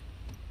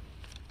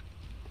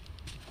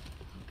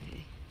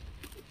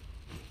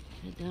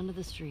 Head down to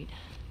the street.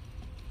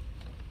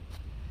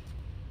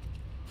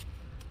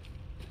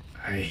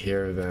 I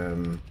hear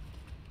them.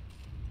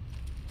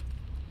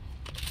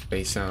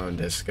 They sound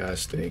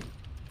disgusting.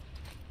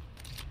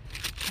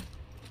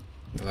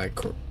 They're like...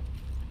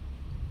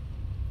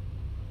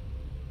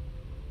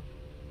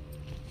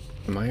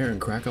 Am I hearing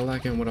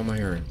crack-a-lackin'? What am I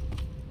hearing?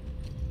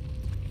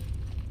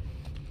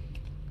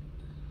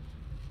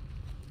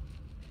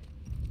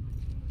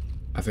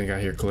 I think I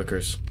hear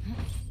clickers.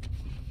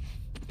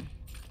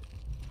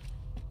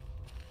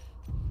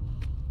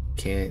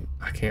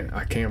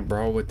 I can't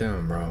brawl with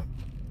them, bro.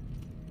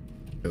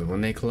 Because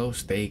when they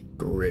close, they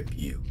grip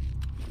you.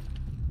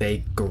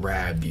 They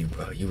grab you,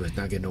 bro. You was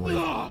not getting away.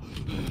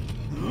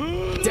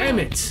 Damn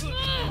it!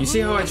 You see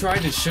how I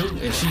tried to shoot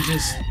and she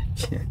just...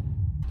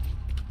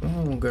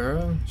 Oh,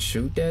 girl,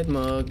 shoot that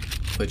mug.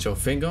 Put your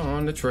finger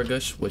on the trigger,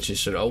 which it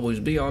should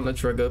always be on the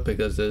trigger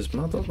because there's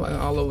motherfuckers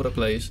all over the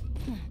place.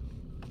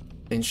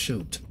 And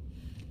shoot.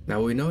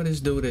 Now we know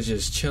this dude is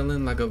just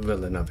chilling like a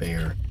villain up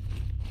here.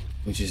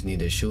 We just need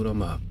to shoot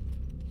him up.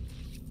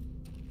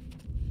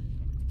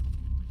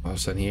 All of a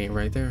sudden he ain't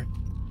right there.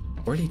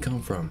 Where'd he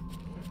come from?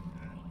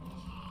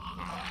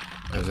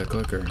 There's a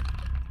clicker.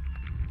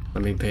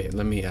 Let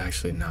me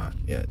actually not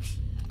yet.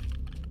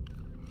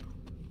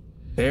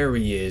 There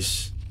he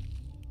is.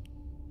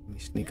 Let me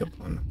sneak up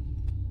on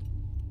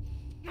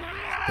him.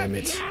 Damn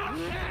it.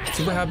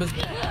 See what happens?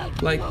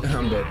 Like,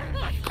 I'm dead.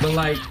 But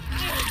like,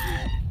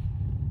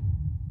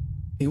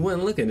 he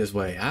wasn't looking this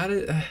way. How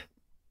did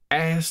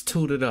ass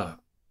tooted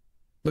up?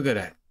 Look at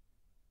that.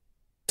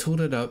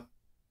 Tooted up.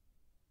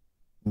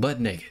 Butt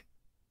naked.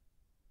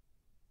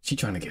 She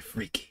trying to get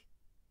freaky.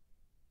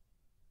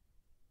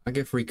 I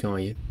get freaky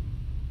on you.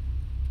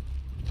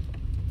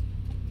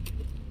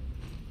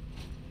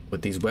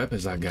 With these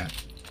weapons I got.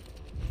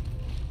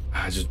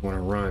 I just want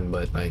to run,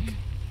 but like,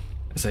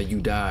 that's how you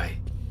die.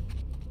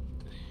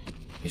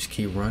 You just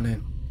keep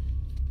running.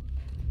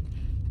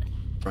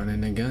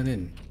 Running and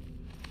gunning.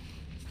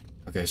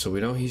 Okay, so we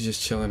know he's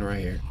just chilling right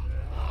here.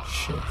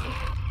 Shit.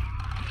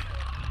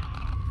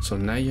 So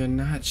now you're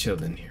not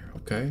chilling here,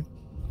 okay?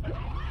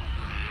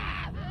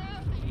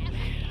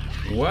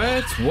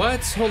 What?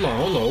 What? Hold on,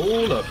 hold on,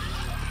 hold up.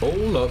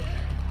 Hold up.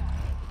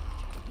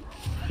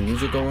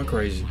 Music going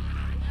crazy.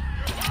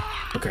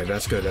 Okay,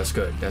 that's good, that's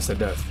good. That's a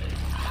death.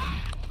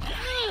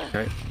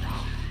 Okay.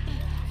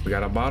 We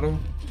got a bottle.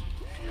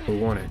 Who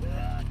want it?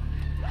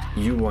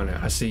 You want it.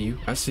 I see you.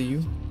 I see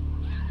you.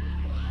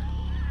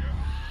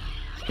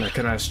 Now,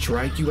 can I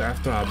strike you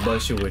after I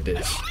bust you with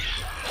this?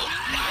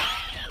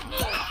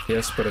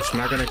 Yes, but it's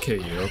not gonna kill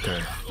you.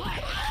 Okay.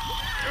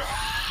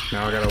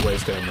 Now I gotta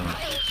waste that money.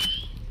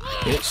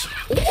 Bitch.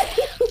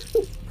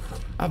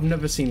 I've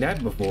never seen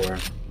that before.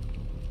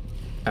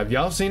 Have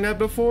y'all seen that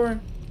before?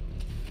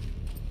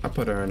 I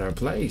put her in her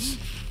place.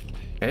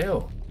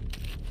 Hell.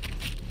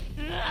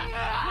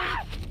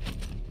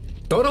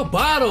 Throw the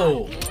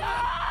bottle!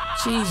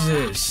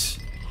 Jesus.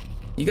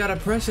 You gotta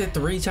press it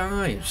 3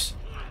 times.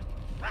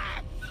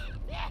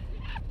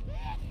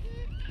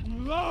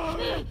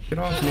 Get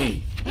off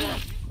me.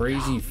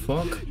 Crazy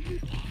fuck.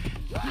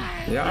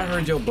 Yeah, I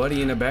heard your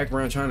buddy in the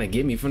background trying to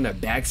get me from the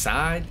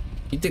backside.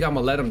 You think I'm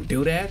gonna let him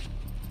do that?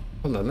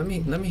 Hold on, let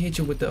me hit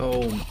you with the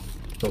old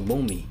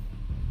boomy.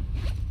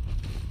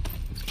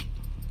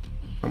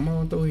 Come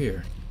on through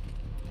here.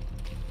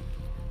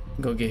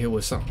 Go get hit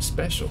with something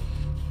special.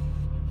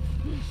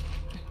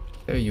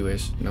 There you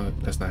is. No,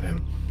 that's not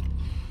him.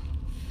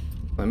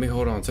 Let me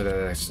hold on to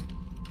that exit.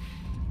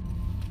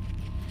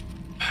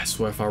 I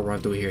swear if I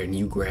run through here and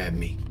you grab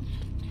me.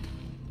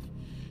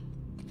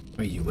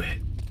 Where you at?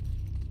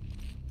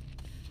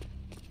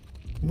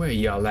 Where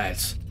y'all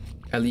at?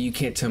 Ellie, you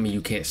can't tell me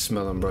you can't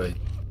smell them, bro.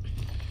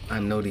 I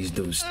know these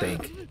dudes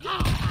stink.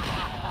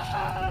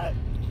 I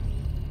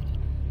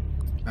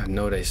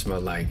know they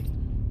smell like...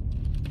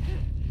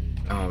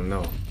 I don't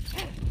know.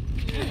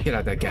 Get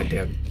out that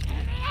goddamn...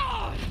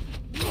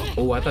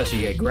 Oh, I thought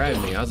she had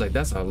grabbed me. I was like,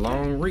 that's a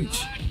long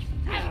reach.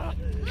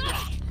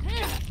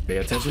 Pay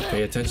attention,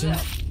 pay attention.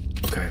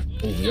 Okay.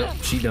 Oh, yep,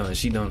 she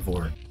done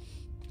for it.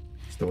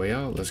 It's the way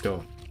out, let's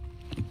go.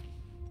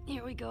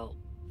 Here we go.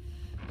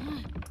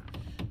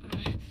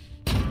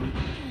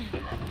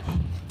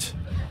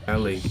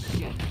 Ellie.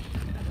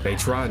 They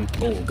trying.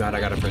 Oh god, I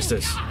gotta press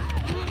this.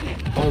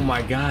 Oh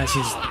my god,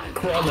 she's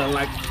crawling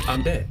like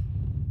I'm dead.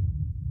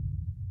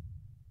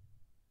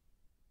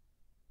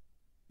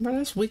 Man,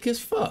 that's weak as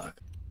fuck.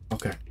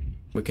 Okay.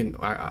 We can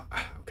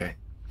okay.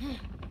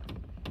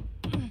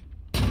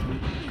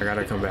 I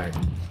gotta come back.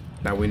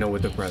 Now we know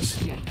what to press.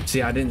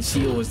 See, I didn't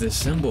see it was this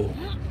symbol.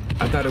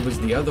 I thought it was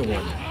the other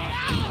one.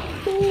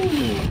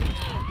 Ooh.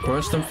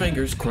 Crunch them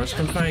fingers, crunch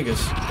them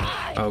fingers.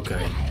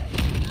 Okay.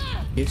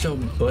 Get your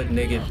butt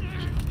naked.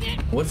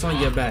 What's on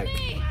your back?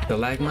 The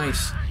lag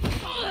mice.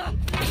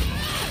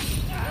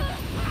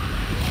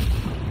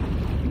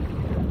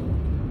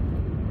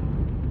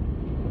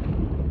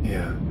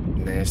 Yeah,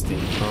 nasty.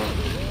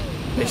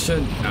 It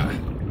shouldn't.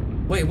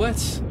 Wait,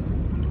 what?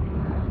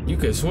 You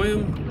could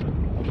swim?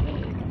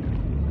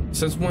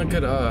 Since when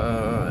could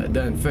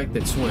the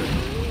infected swim?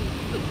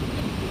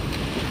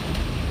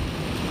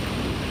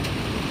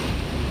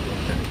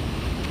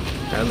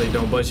 Ellie,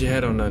 don't bust your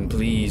head on nothing.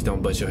 Please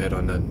don't bust your head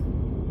on nothing.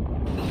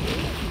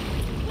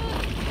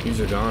 Use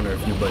a goner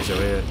if you bust your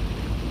head.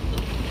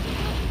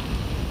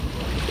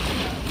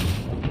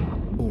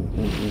 Ooh,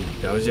 ooh, ooh.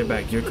 That was your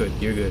back. You're good.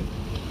 You're good.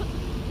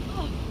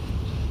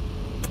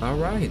 All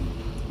right.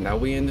 Now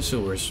we in the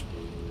sewers.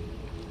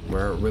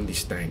 Where it really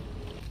stank.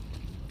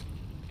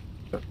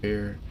 Up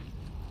here.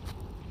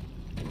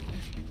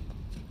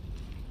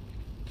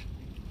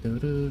 Do,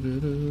 do, do,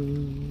 do.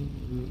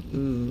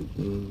 Ooh,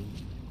 ooh.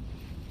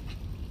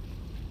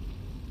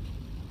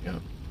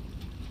 Yep.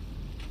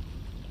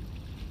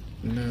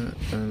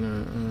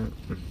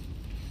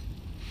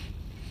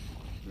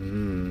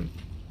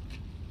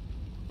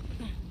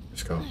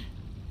 Let's go.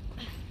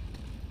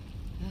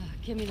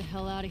 Get me the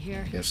hell out of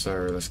here. Yes,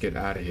 sir. Let's get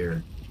out of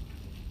here.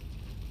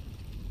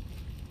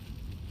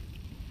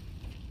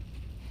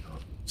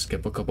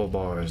 Skip a couple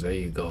bars. There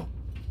you go.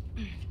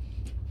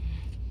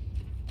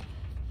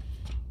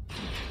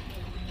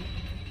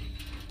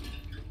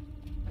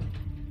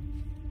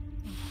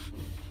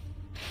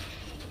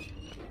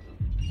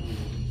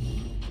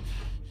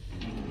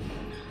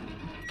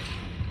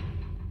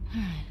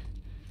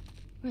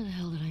 Where the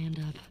hell did I end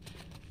up?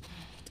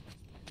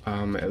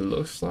 It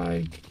looks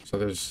like so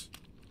there's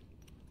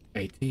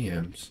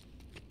ATMs.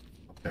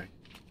 Okay.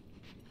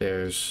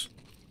 There's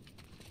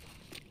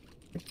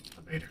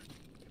elevator.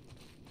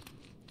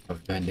 A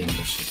vending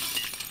machine.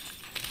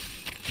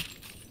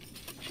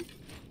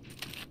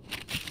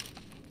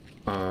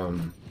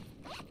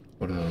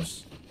 What are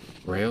those?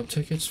 Rail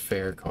tickets,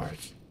 fare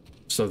cards.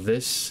 So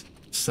this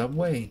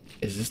subway,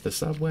 is this the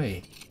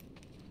subway?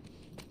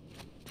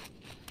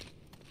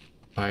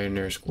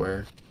 Pioneer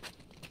Square.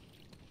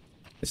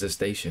 It's a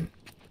station.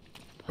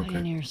 Okay.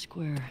 Pioneer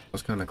Square.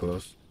 That's kind of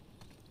close.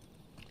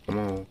 Come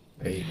on.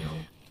 There you go.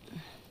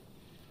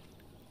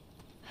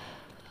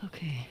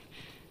 Okay.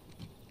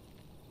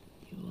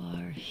 You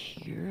are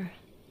here.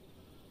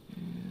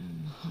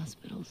 And the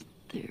hospital's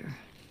there.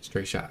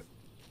 Straight shot.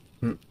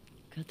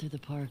 Cut through the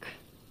park.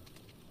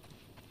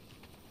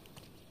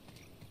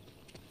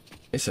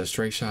 It's a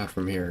straight shot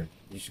from here.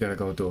 You just gotta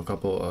go through a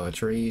couple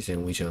trees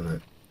and we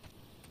chillin'.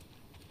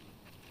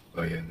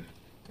 Oh yeah.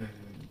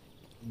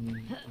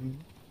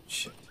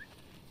 Shit.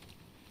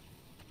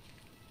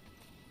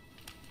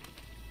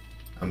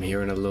 I'm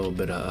hearing a little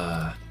bit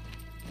of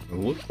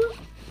whoop whoop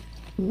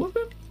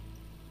whoop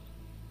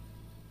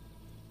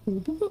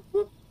whoop whoop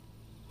whoop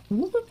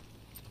whoop.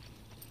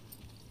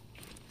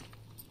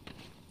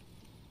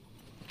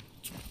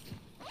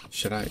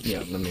 Should I?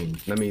 Yeah.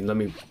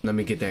 Let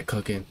me get that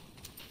cooking.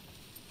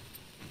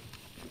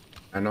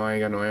 I know I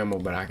ain't got no ammo,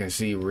 but I can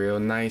see real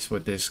nice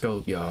with this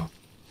scope, y'all.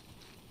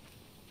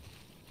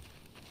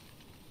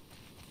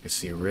 I can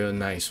see real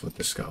nice with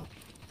the scope.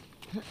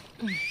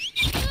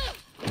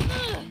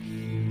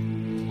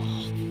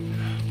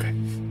 Okay.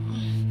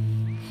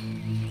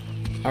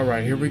 All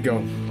right, here we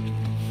go.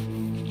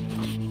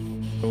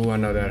 Oh, I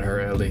know that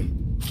hurt, Ellie.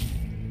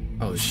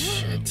 Oh,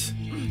 shit.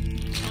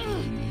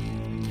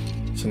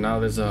 So now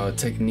there's a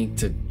technique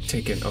to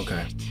take it.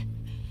 Okay.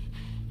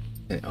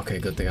 Okay,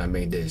 good thing I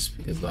made this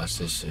because watch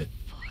this shit.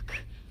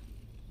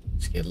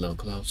 Let's get a little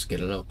close, get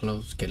a little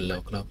close, get a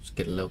little close,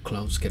 get a little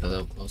close, get a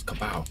little close.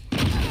 Kapow.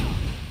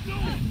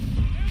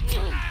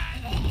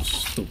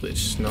 Stupid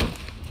snunk.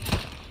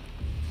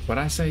 What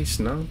I say,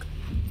 snunk?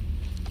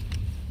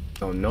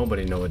 Don't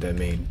nobody know what that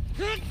means.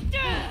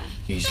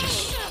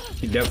 Jesus.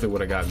 He definitely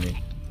would have got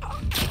me.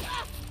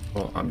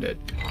 Oh, I'm dead.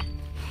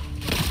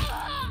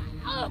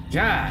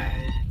 God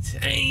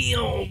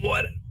damn,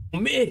 what a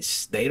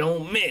miss. They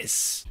don't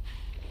miss.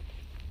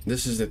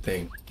 This is the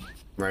thing,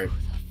 right?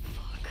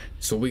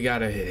 So we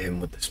gotta hit him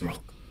with the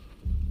smoke.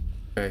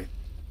 Okay,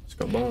 let's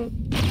go.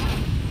 Boom.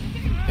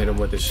 Hit him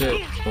with the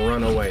shit.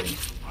 Run away.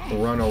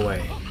 Run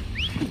away.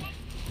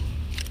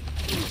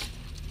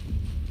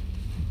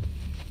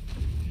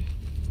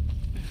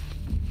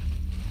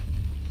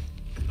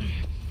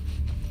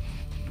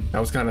 That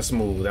was kind of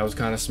smooth. That was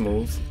kind of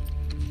smooth.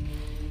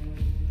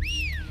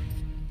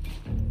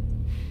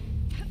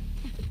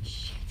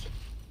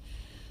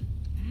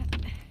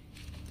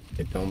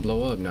 It don't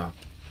blow up now.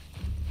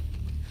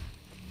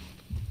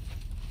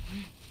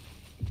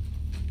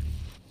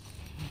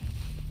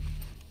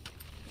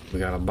 We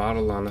got a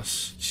bottle on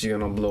us. She's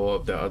gonna blow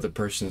up. The other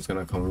person's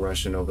gonna come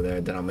rushing over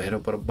there. Then I'm gonna hit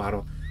up with a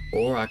bottle.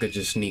 Or I could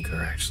just sneak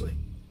her, actually.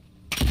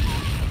 I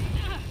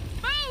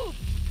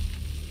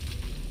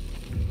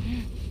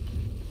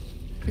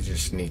could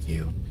just sneak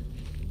you.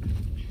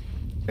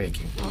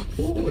 Thank you.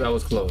 Ooh, that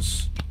was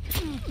close.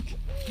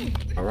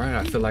 Alright,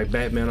 I feel like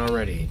Batman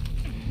already.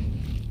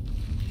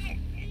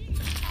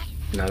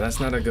 Now that's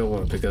not a good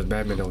one because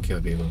Batman don't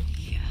kill people.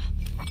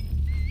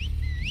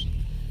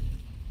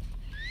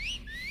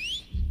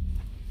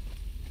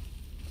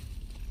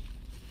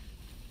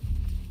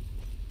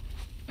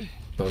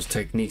 Those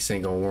techniques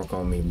ain't gonna work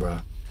on me,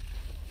 bruh.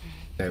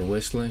 That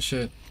whistling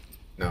shit?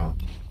 No.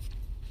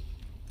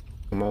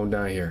 Come on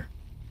down here.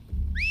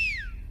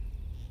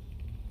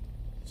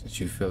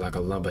 Since you feel like a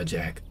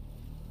lumberjack.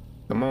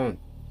 Come on.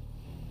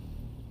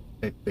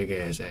 That big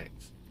ass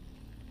axe.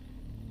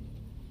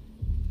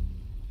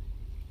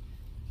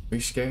 Be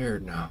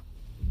scared now.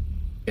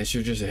 Guess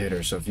you're just a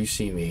hitter, so if you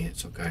see me,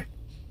 it's okay.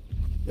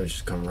 You'll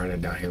just come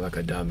running down here like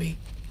a dummy.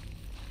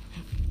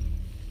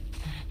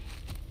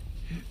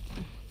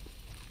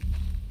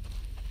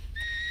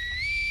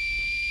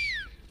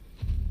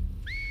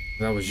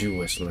 That was you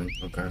whistling,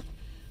 okay.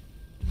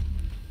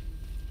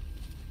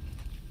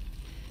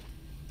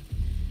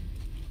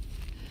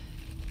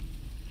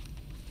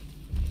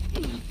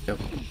 Yep,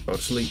 go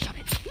to sleep.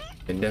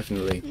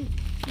 Indefinitely.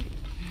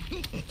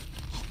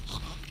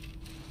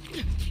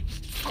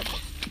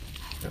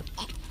 Yep.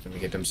 Let me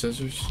get them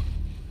scissors.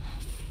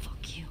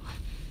 Fuck you.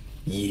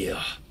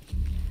 Yeah.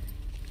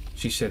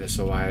 She said it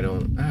so I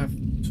don't have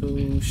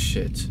to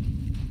shit.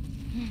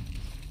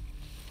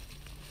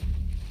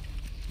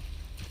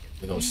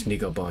 We're gonna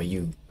sneak up on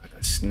you like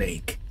a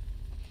snake.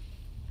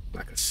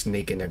 Like a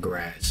snake in the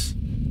grass.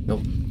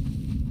 Nope.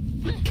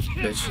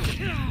 Bitch.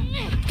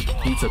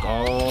 You took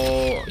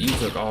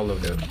all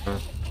of them, huh?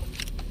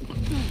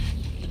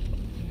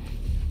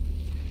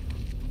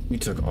 You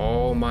took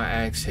all my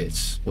axe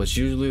hits, which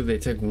usually they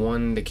take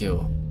one to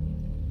kill.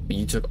 But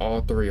you took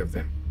all 3 of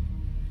them.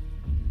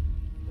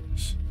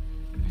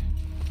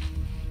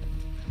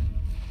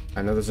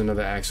 I know there's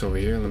another axe over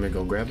here. Let me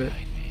go grab it.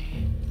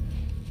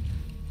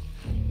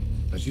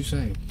 What'd you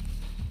say?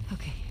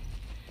 Okay.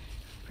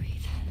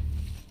 Breathe.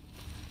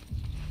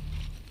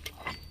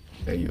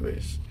 There you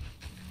is.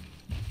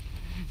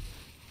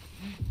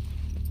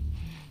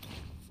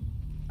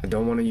 I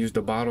don't want to use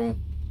the bottle,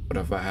 but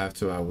if I have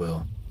to, I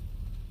will.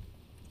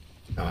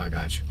 Oh, I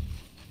got you.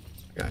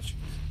 I got you.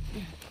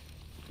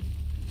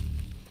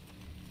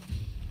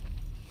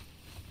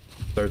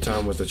 3rd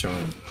time was the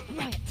charm.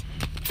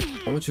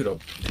 I want you to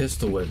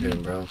pistol whip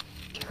him, bro.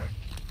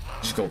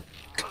 Just go.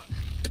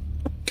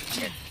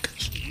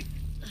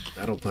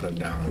 That'll put him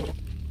down.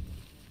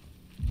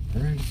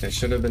 Alright, that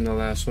should have been the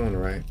last one,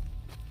 right?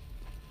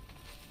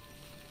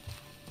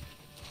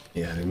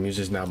 Yeah, the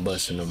music's not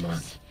busting no more.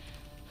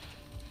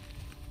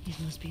 These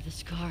must be the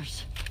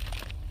scars.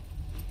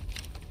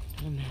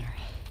 Doesn't matter.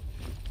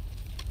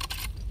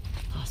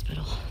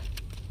 Hospital.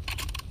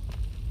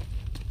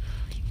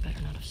 You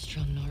better not have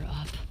strung Nora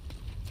up.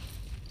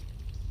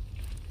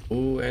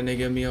 Ooh, and they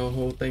give me a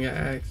whole thing of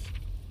axe.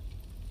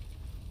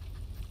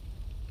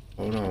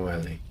 Hold on,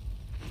 Ellie.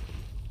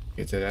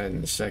 Get to that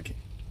in a second.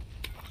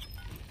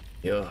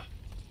 Yeah.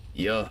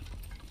 Yeah.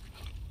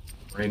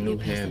 Brand new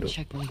handle.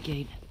 Checkpoint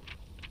gate.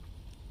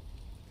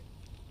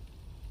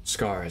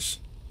 Scars.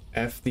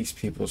 F these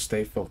people,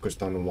 stay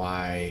focused on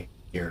why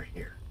you're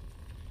here.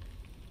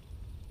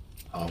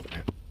 Oh,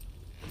 okay.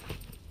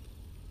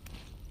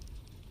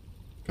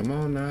 Come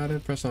on now, I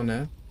didn't press on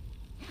that.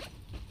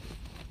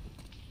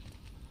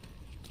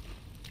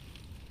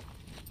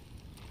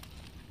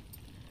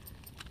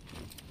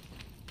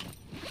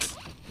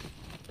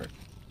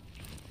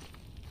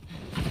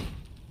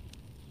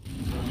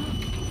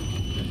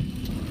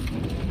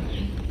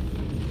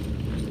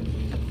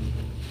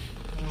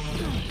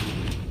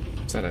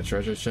 Is that a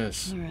treasure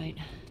chest? All right.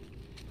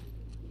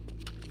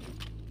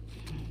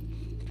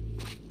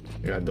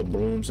 You got the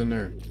blooms in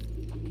there.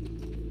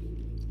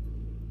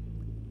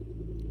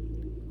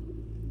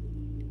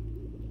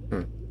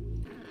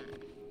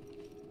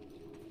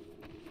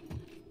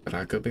 But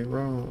I could be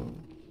wrong.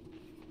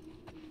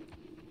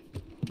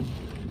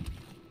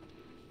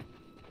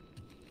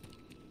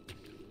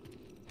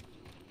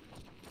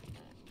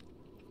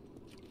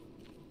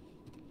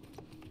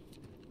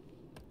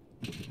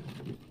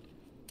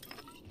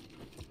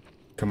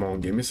 Come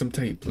on, give me some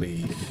tape,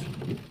 please.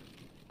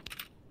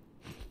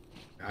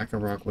 I can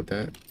rock with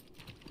that.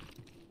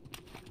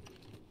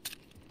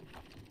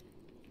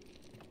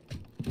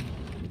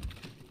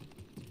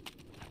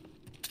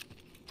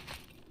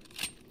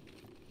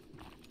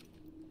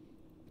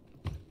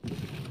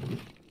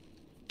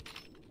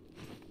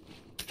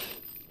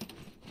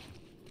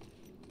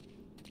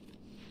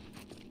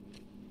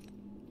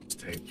 It's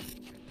tape.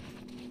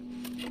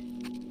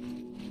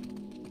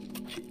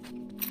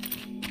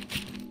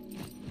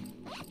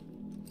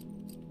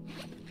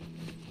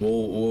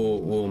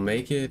 We'll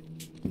make it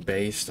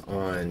based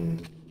on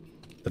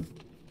the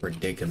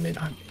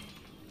predicament I'm in.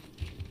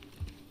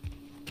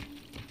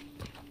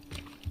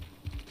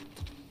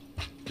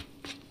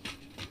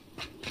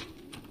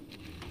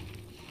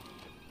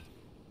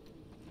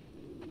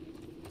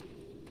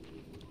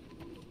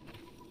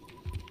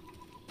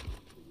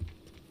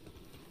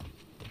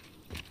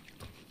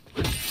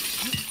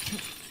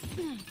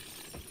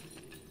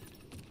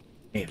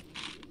 Damn.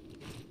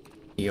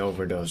 He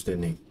overdosed,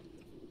 didn't he?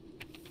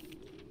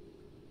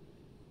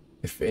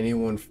 If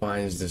anyone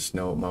finds this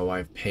note, my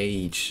wife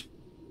Paige,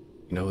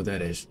 you know who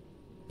that is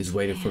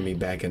waiting for me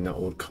back in the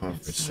old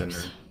conference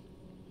center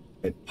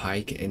at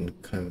Pike and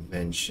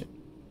Convention,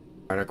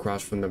 right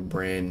across from the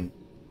brand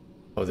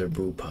other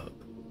brew pub.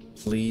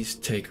 Please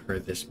take her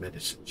this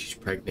medicine. She's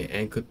pregnant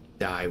and could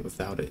die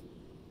without it.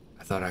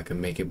 I thought I could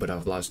make it, but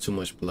I've lost too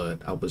much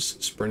blood. I was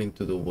sprinting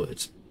through the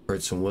woods,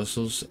 heard some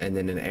whistles, and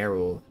then an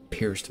arrow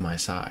pierced my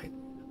side.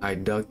 I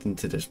ducked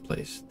into this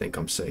place. Think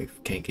I'm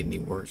safe. Can't get any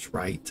worse,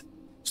 right?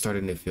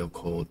 Starting to feel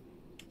cold.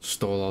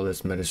 Stole all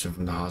this medicine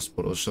from the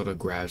hospital. Should have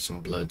grabbed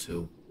some blood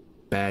too.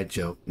 Bad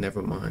joke.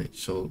 Never mind.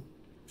 She'll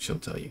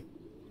tell you.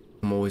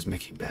 I'm always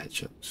making bad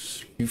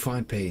jokes. If you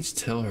find Paige,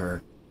 tell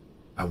her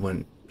I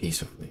went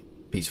peacefully.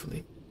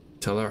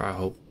 Tell her I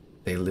hope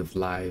they live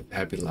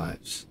happy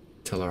lives.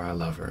 Tell her I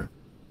love her.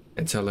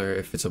 And tell her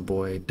if it's a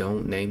boy,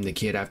 don't name the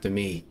kid after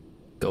me.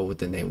 Go with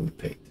the name we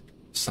picked.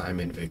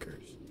 Simon Vickers.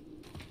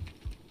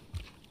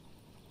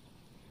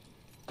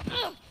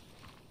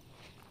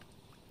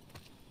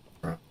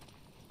 Bro. I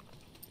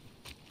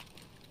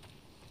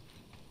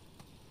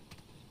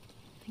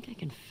think I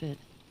can fit.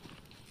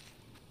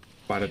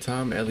 By the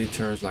time Ellie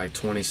turns like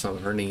 20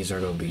 something, her knees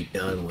are gonna be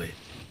done with.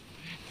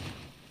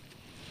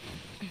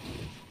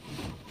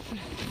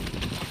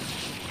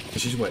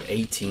 She's what,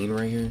 18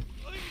 right here?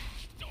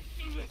 Don't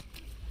do this.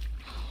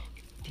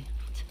 Damn it.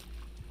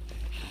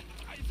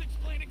 I was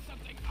explaining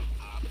something.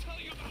 I'll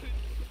tell you about it.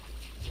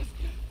 Just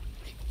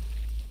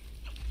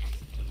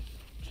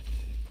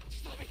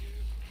stop it.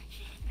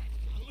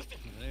 Listen.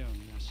 They are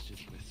nested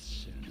with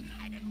sin.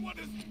 I didn't want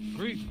to.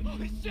 Grief. Oh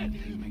shit!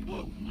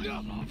 Whoa,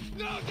 no!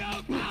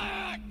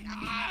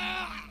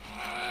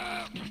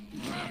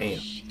 Damn.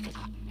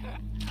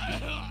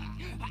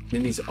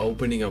 Then he's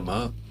opening them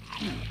up.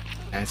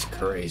 That's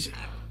crazy.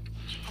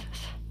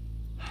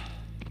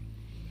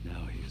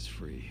 Now he is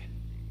free.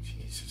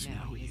 Jesus.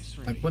 Now he is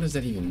free. Like, what does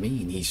that even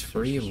mean? He's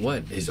free of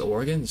what? His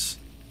organs?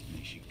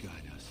 May she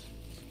guide us.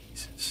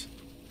 Jesus.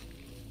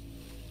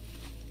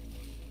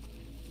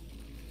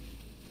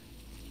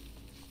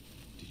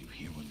 Did you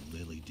hear what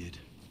Lily did?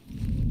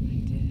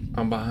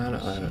 I'm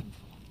behind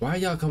why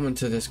y'all coming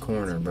to this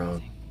corner,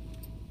 bro?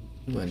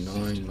 You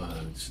annoying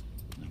bugs.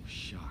 I was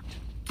shocked.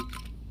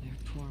 Their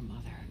poor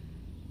mother.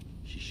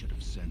 She should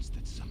have sensed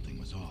that something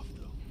was off,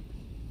 though.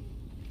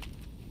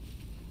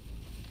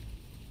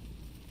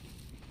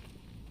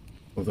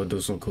 We'll go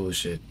do some cool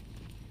shit.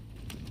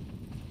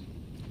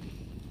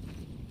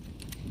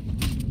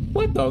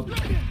 What the?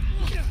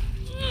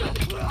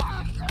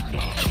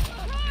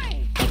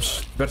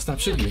 Better stop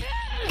shooting me.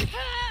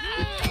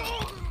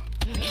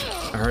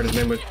 I heard his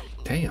name was...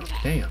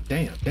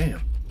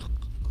 Damn.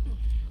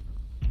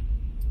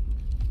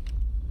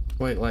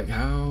 Wait, like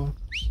how?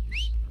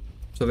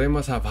 So they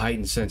must have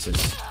heightened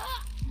senses.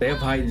 They have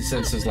heightened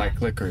senses like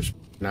clickers.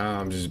 Nah,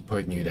 I'm just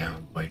putting you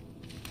down. Wait.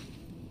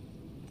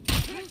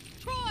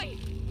 Troy!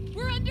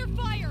 We're under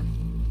fire!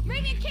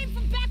 Maybe it came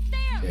from back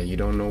there! Yeah, you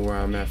don't know where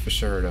I'm at for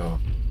sure, though.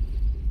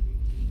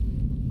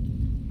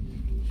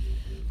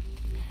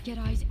 Get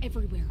eyes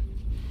everywhere.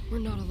 We're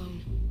not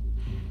alone.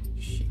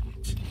 Shit.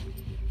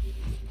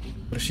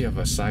 What does she have,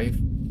 a scythe?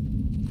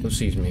 Who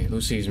sees me? Who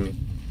sees me?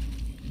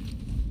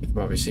 You can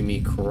probably see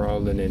me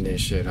crawling in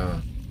this shit, huh?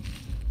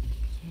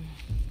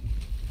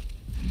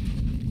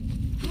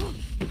 Oh,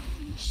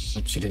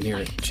 she didn't hear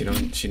it. She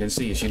didn't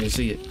see it. She didn't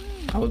see it.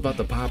 I was about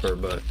to pop her,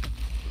 but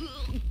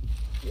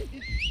yeah,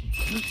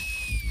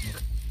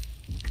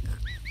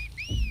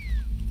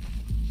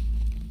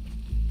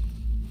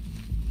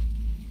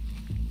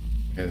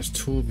 there's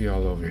two of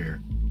y'all over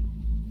here.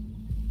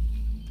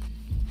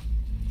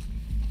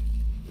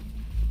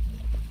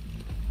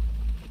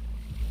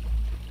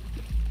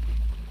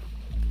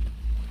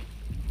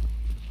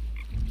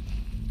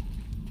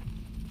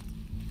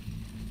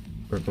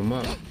 Rip them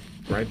up.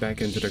 Right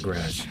back into the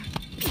grass.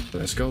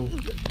 Let's go.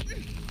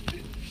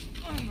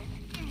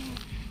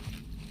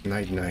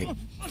 Night night.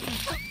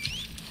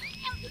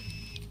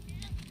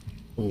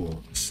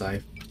 Ooh,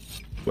 scythe.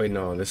 Wait,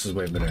 no, this is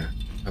way better.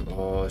 I have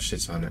all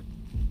shits on it.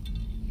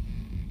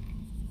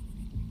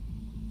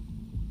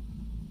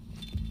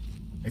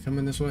 They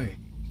coming this way.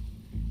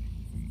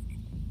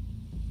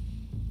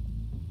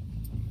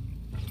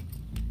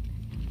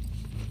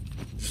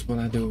 This is what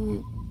I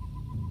do.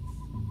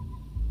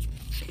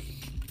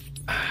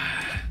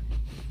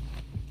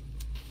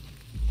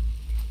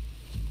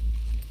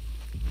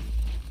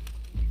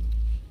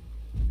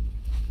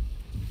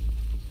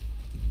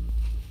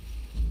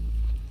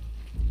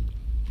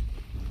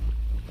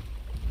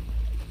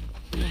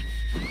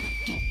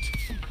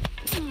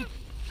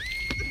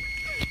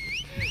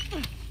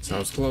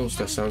 Sounds close.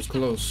 That sounds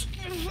close.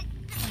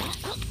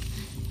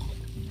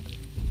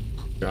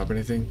 Drop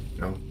anything?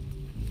 No.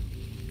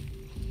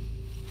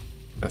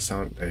 That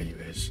sound. There you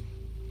is.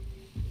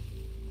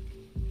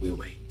 We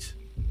wait.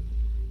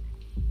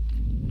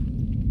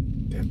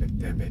 Damn it,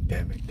 damn it,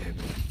 damn it, damn it.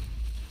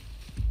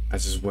 I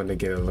just wanted to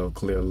get a little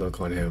clear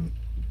look on him.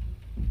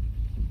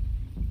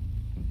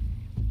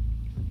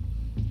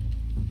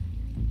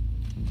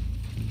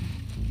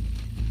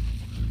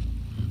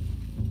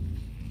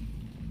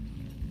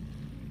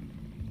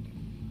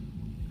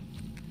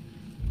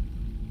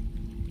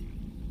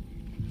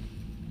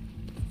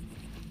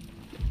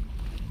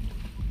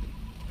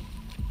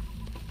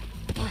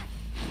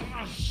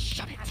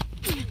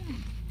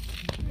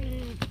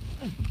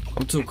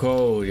 I'm too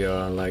cold,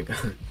 y'all. Like,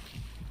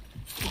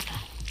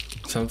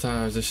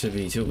 sometimes this should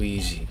be too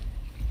easy.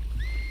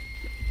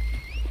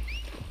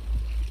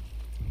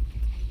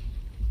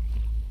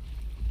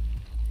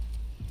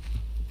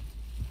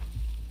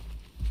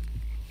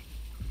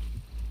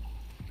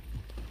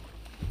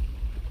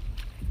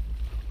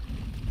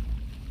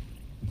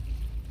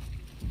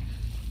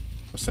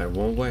 What's that?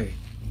 One way.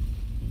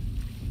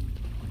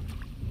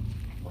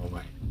 One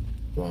way.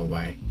 One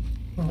way.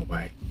 One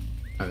way.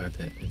 I got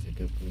that.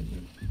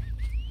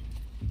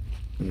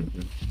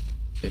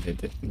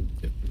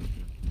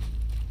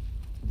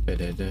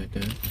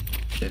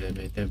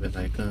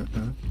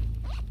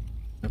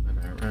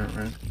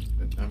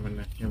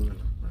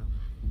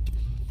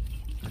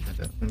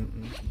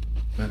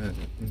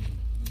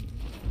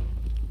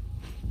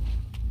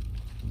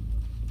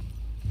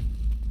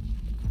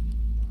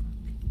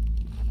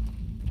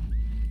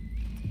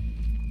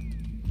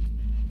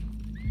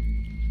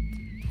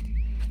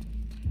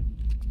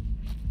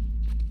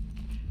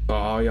 So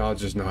all y'all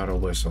just know how to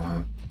whistle,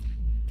 huh?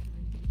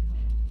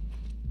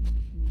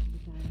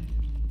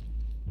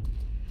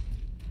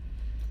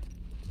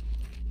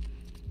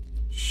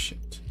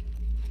 Shit.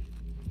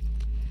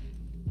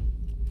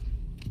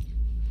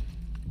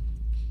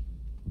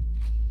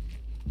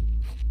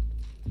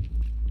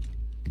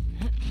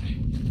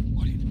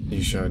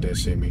 You sure did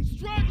see me.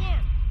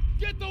 Straggler!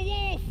 Get the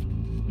wolf!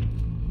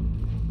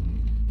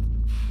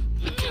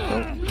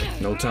 Oh,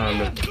 no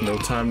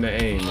time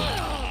to aim.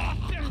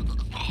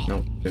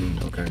 Nope,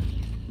 didn't. Okay.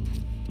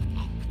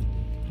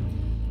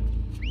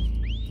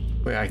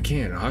 Wait, I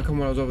can't. How come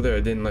when I was over there,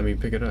 it didn't let me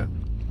pick it up?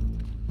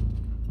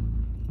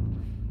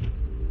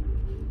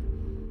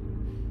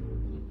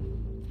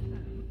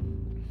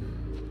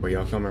 Where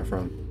y'all coming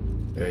from?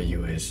 There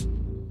you is.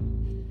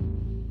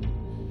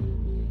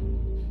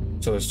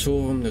 So there's two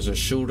of them. There's a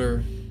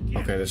shooter.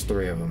 Okay, there's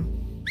three of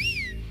them.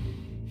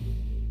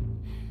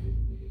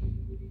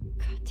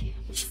 Goddamn.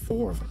 There's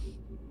four of them.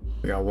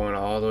 We got one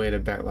all the way to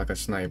the back like a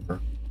sniper.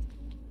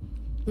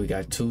 We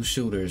got two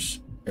shooters,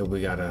 and we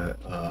got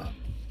a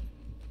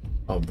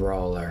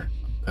brawler.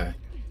 Okay.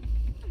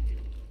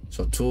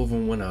 So two of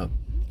them went up.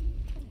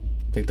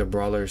 I think the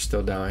brawler is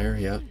still down here.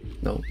 Yep.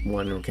 Nope.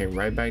 One of them came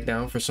right back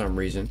down for some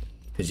reason,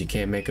 because you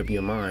can't make up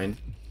your mind.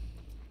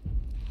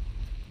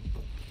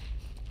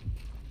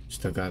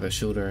 Still got a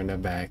shooter in the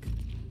back.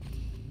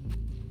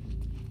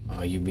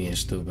 Oh, you being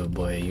stupid,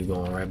 boy. You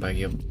going right back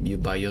you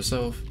by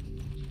yourself?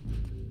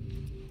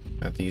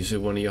 After you see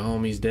one of your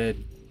homies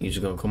dead, you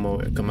just gonna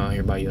come out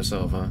here by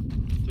yourself, huh?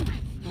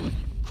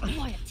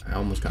 Quiet. I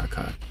almost got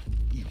caught.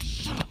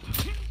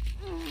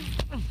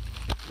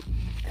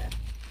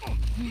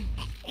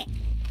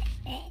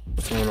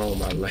 What's going on with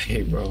my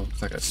leg, bro?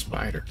 It's like a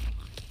spider.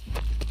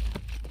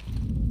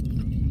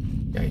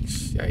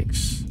 Yikes,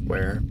 yikes.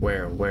 Where?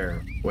 Where?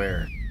 Where?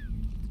 Where?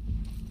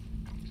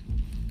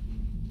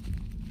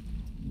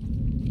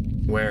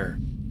 Where?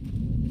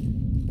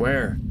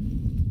 Where?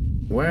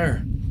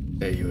 Where?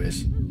 There you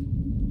is.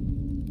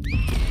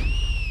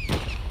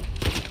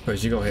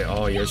 Cause you gonna hit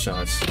all your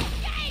shots.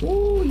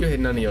 Woo, you hit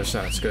none of your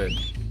shots. Good.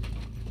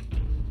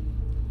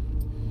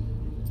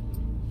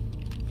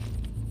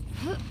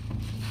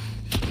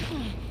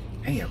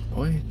 Damn,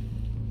 boy.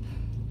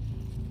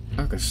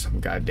 Look at some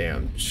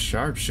goddamn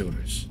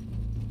sharpshooters.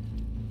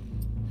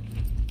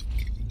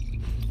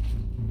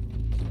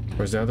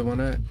 Where's the other one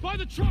at? By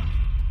the truck.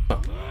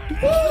 Fuck.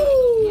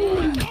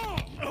 Woo!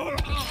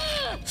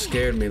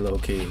 Scared me low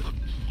key.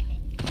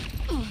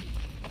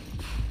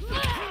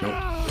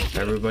 Nope.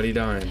 Everybody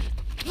dying.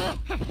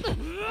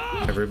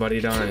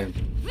 Everybody dying.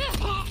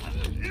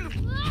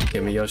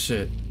 Give me your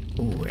shit.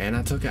 Ooh, and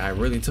I took it. I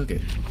really took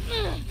it.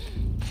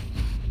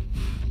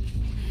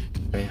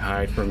 Okay,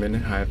 hide for a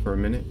minute. Hide for a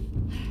minute.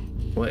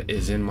 What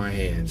is in my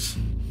hands?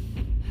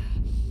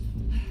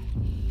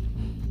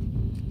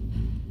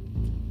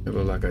 It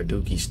look like a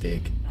dookie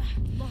stick.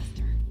 Lost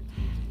her.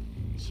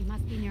 She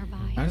must be nearby.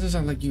 Why does it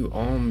sound like you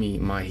on me,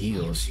 my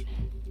heels?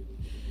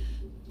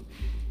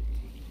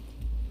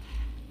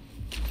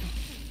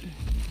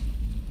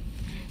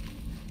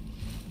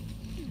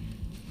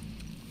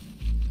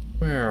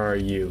 Where are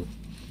you?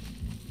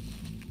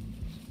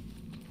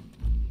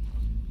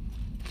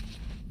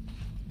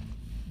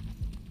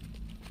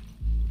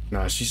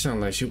 Nah, she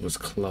sounded like she was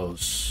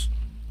close.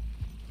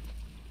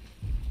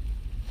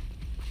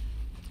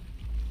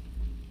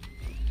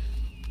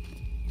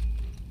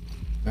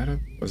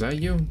 Was that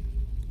you?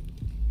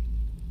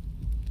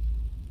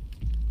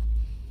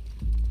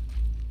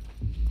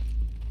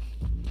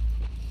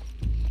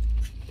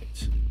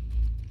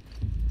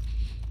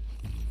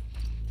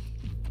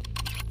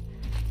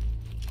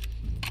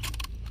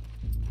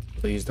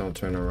 Please don't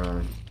turn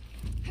around.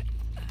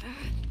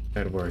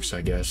 That works,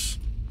 I guess.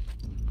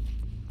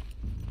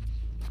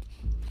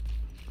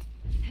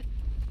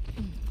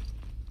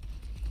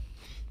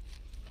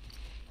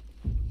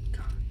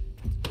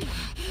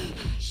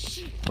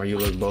 Why you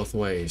look both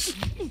ways?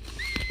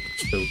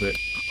 Stupid.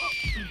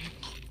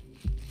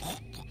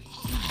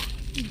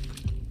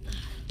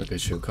 Look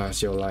at you,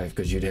 cost your life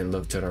because you didn't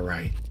look to the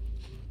right.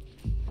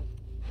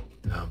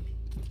 Dumb.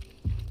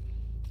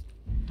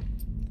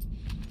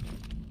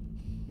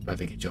 About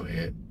to get your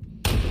head.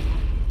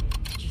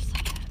 Just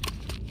like that.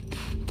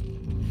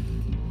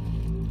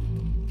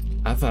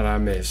 I thought I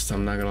missed,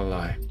 I'm not gonna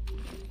lie.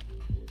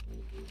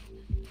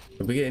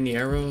 Did we get any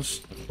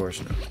arrows? Of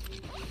course not.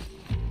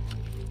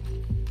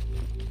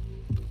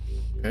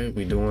 Okay,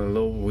 we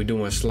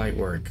doing slight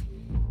work.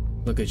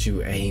 Look at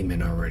you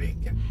aiming already.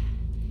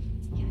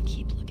 Yeah,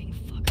 keep looking,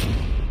 fucker.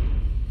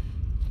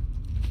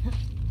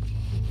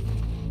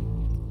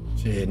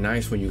 Shit,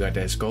 nice when you got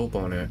that scope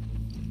on it.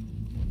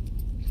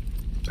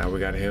 Now we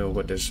gotta hit him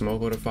with the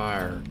smoke or the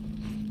fire.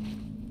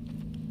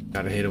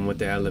 Gotta hit him with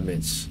the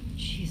elements.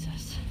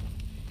 Jesus.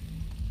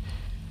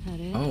 That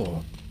it?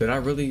 Oh, did I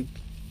really?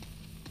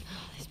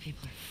 Oh, these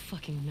people are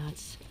fucking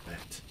nuts.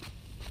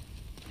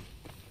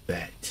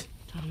 Bet.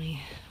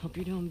 Tommy, hope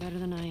you're doing better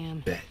than I am.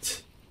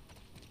 Bet.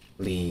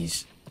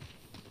 Please.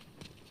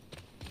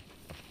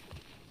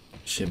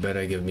 Shit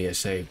better give me a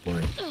save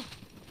point.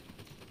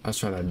 I was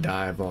trying to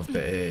dive off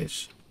the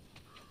edge.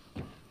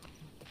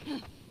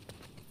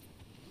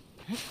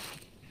 Oh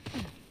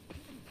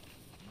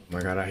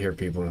my god, I hear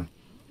people.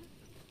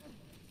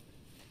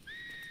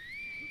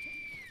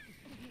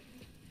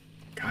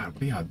 God,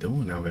 what are y'all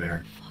doing over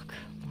there? Fuck,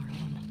 more of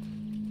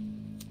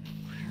them.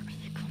 Where are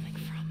they coming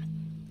from?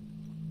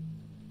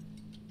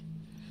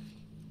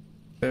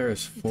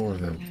 There's 4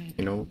 of them.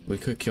 You know, we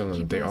could kill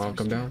them if they all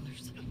come down.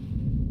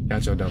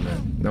 Got your dumb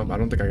man. Nope, I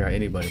don't think I got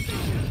anybody.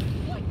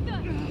 What the?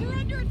 You're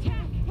under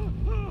attack.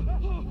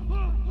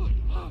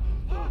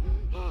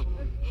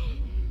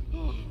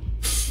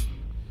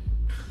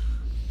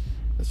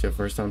 That's your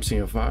first time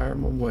seeing fire?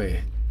 No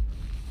way.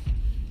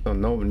 So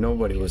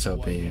nobody was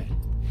helping you.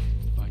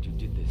 Thought you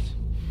did this.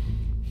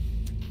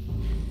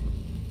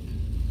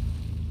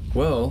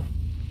 Well,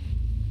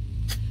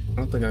 I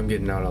don't think I'm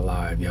getting out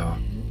alive, y'all.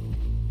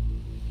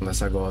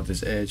 Unless I go off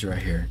this edge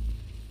right here.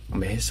 I'm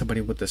gonna hit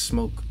somebody with the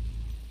smoke.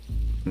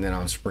 And then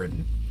I'm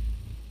sprinting.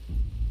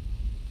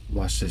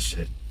 Watch this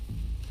shit.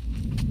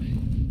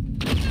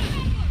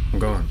 I'm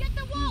going. Get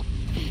the wolf.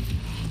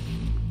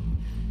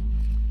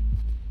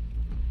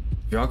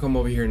 If y'all come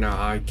over here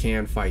now, I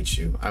can fight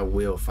you. I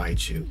will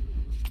fight you.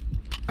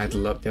 I'd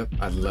love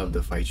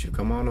to fight you.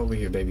 Come on over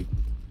here, baby.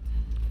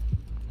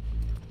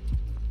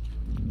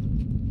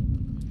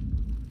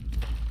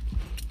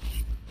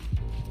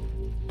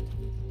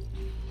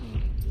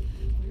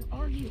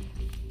 Where are you?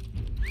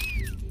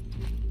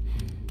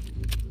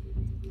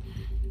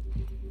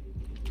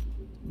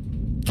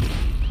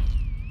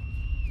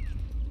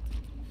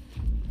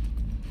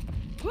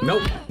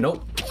 Nope,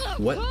 nope.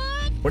 What?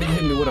 What are you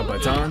hitting me with, a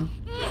baton?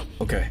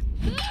 Okay.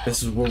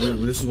 This is what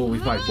we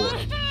fight for.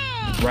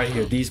 Right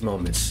here, these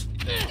moments.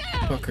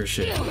 Fuck her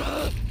shit.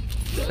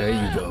 There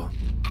you go.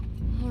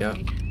 Yep.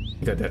 Alright.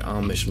 You got that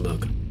Amish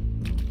look.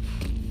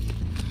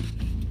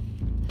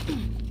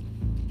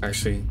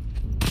 Actually.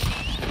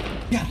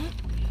 Yeah.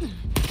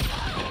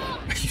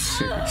 Are you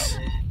serious?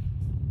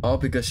 All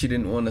because she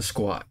didn't want to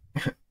squat.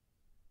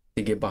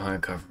 To get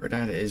behind cover.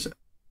 That is.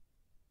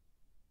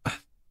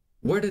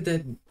 Where did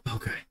that.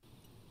 Okay.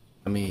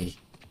 I mean.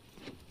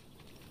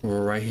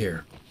 We're right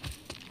here.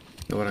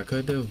 You know what I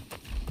could do?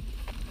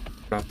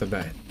 Right off the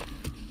bat.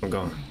 I'm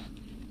gone.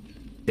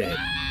 Dead.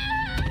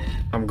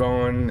 I'm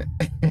going.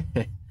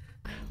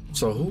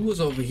 So who was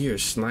over here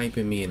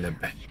sniping me in the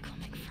back?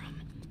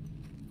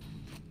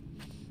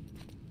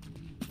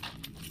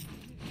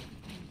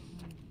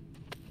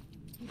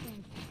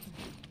 Coming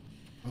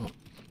from. Oh.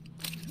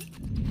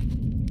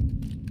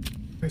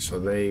 Okay, so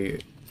they,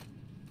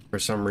 for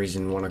some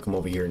reason, want to come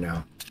over here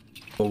now.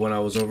 But when I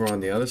was over on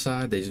the other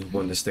side, they just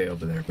wanted to stay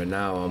over there. But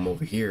now I'm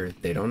over here.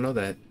 They don't know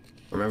that.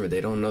 Remember, they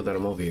don't know that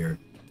I'm over here.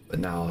 But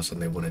now all of a sudden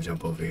they want to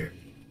jump over here.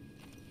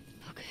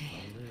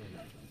 Okay.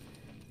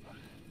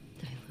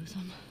 Did I lose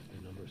them?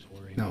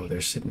 No,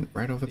 they're sitting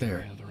right over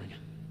there.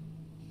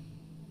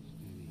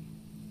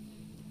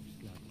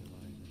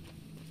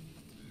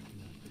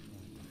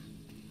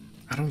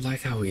 I don't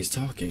like how he's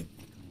talking.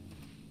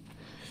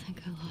 I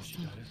think I lost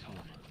them.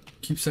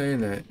 Keep saying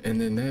that, and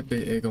then that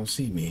bit ain't gonna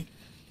see me.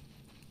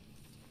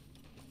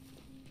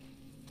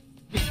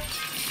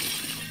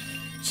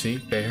 See,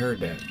 they heard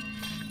that.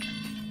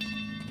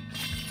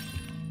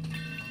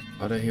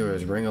 All they hear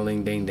is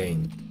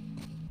ring-a-ling-ding-ding.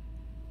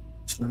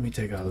 So let me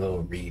take a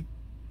little read.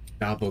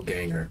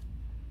 Doppelganger.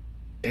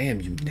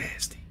 Damn, you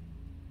nasty.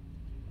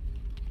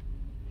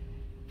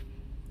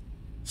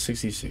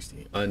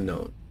 6060.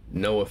 Unknown.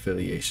 No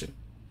affiliation.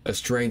 A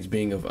strange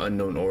being of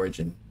unknown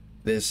origin.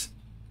 This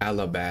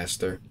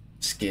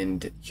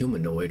alabaster-skinned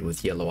humanoid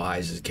with yellow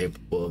eyes is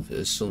capable of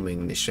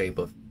assuming the shape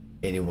of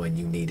anyone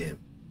you need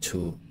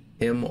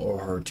him or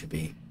her to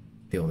be.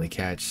 The only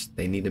catch,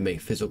 they need to make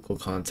physical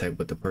contact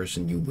with the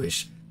person you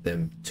wish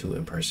them to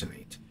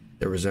impersonate.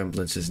 The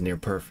resemblance is near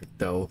perfect,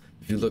 though.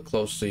 If you look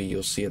closely,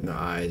 you'll see in their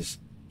eyes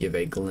give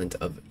a glint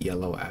of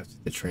yellow after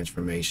the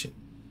transformation.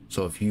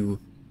 So if you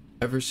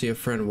ever see a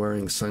friend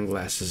wearing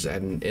sunglasses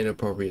at an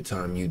inappropriate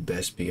time, you'd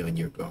best be on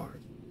your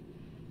guard.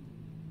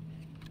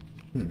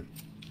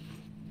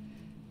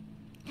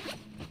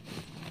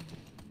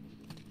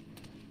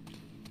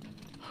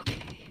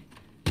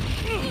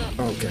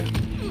 Okay.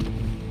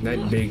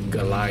 That big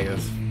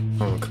Goliath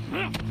punk.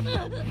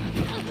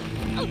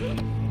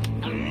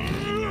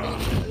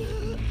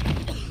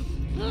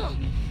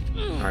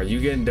 Alright, you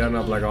getting done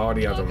up like all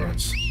the other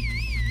ones.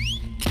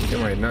 You're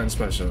right, nothing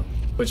special.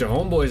 But your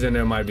homeboys in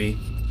there might be.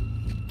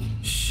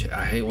 Shit,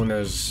 I hate when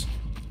there's...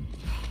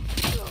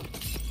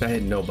 That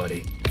hit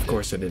nobody. Of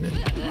course it didn't.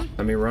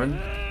 Let me run.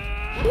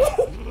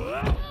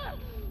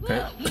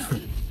 Okay.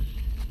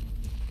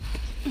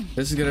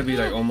 This is gonna be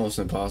like almost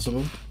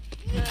impossible.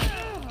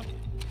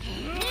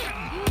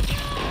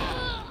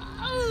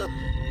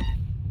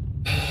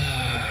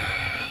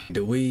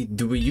 Do we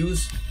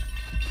use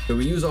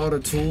all the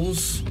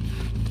tools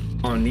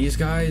on these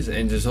guys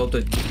and just hope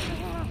to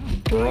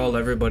brawl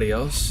everybody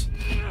else?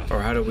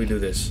 Or how do we do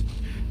this?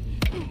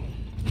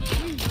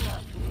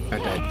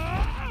 Okay.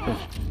 Oh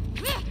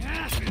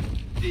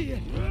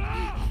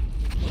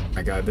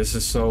my god, this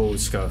is so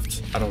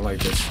scuffed. I don't like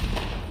this.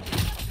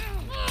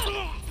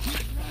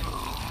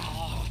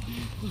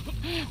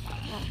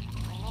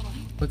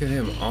 Look at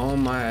him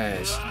on my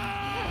ass.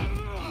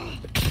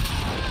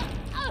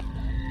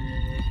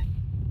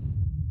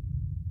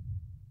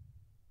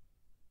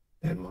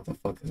 That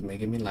motherfucker's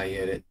making me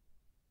lightheaded.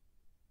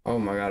 Oh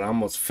my god, I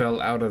almost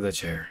fell out of the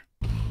chair.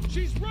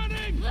 She's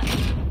running!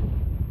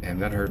 Damn,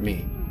 that hurt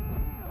me.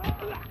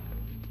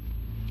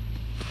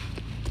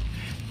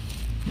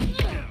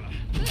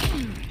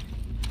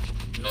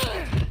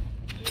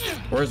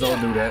 Where's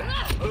old dude at?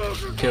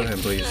 Kill him,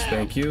 please.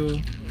 Thank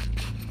you.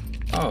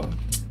 Oh. Well,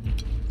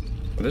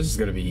 this is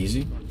gonna be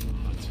easy.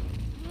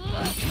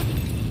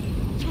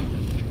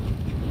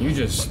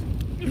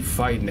 You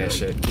fighting that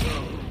shit.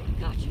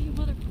 Gotcha, you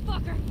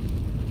motherfucker.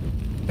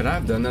 Could I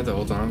have done that the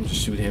whole time?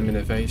 Just shoot him in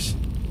the face?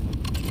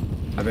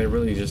 Are they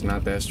really just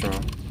not that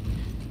strong?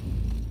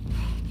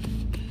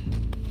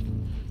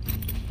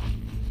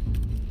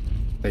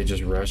 They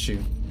just rush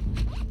you?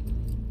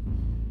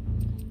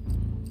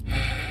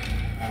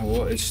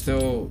 Well, it's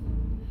still...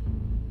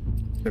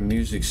 The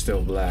music's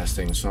still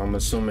blasting, so I'm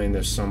assuming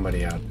there's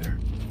somebody out there.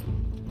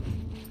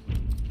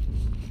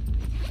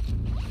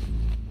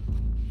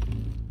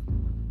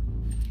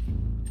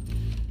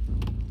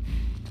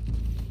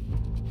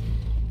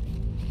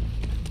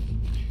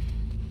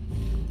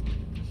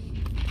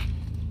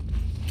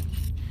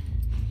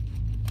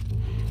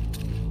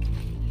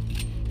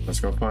 Let's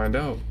go find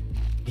out.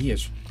 He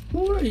is...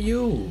 Who are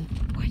you?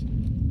 What?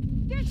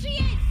 There she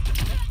is!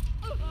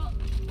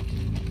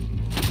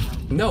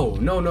 No.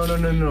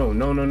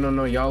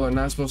 Y'all are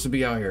not supposed to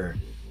be out here.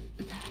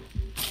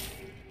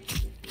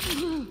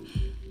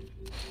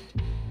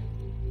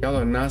 Y'all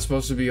are not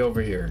supposed to be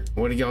over here.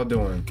 What are y'all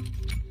doing?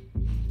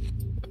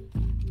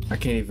 I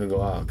can't even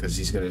go out because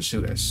he's gonna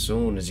shoot as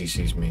soon as he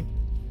sees me.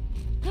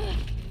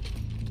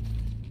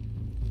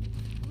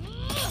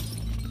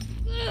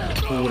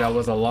 Ooh, that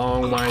was a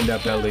long wind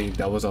up, Ellie.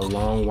 That was a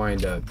long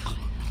wind up.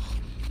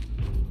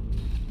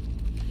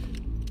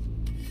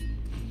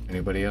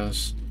 Anybody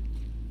else?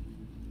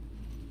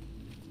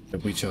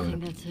 If we I chilling.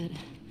 think that's it.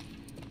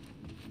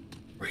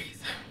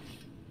 Breathe.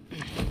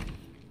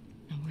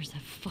 Now where's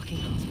that fucking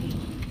hospital?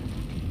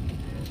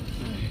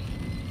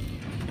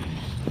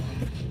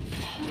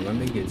 Let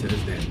me get to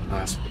this damn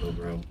hospital,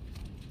 bro.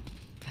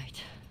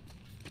 Right.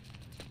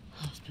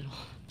 Hospital.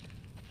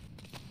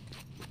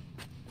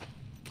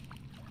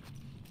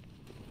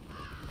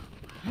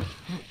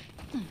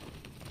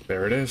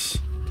 There it is.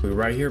 We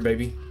right here,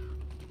 baby.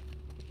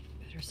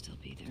 Better still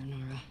be there,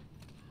 Nora.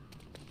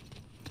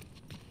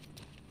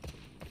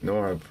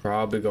 Nora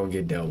probably gonna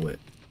get dealt with.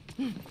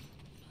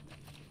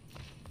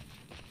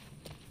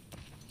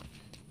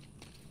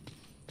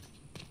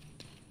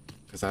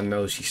 Cause I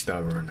know she's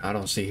stubborn. I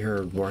don't see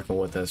her working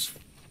with us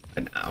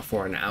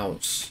for an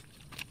ounce.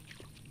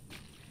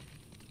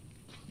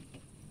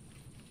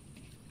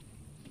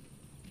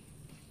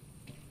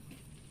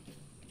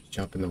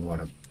 Jump in the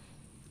water.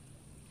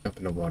 Jump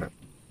in the water.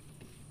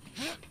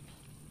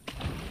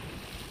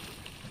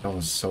 That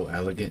was so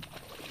elegant.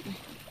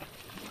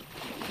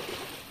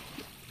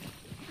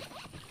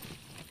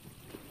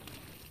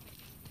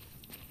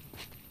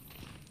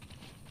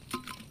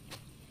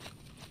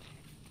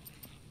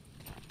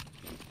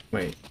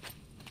 Wait.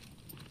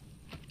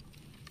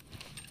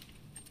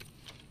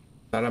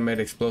 Thought I made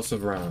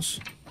explosive rounds.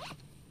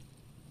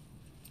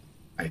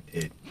 I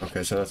did.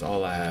 Okay, so that's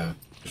all I have.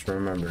 Just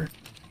remember.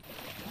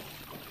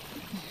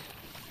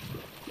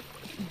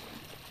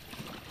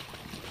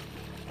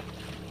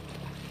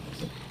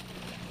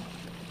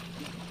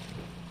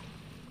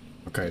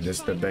 Okay, this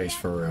is the base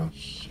for real.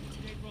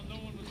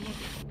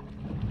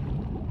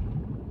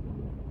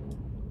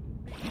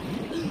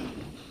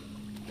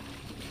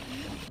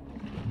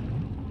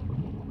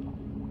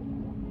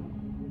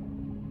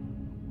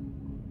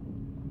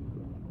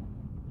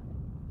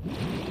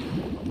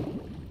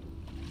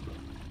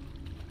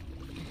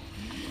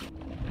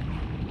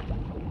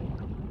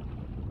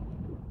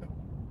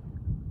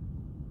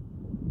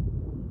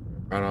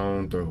 Right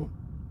on through.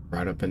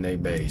 Right up in their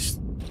base.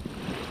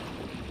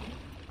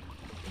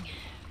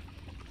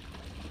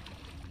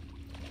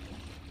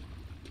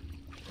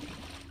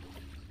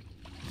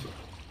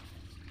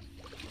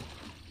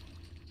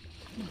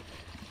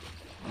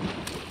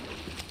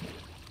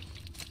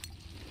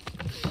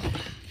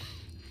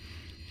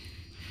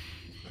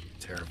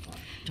 Terrifying.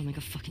 Don't make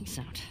a fucking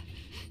sound.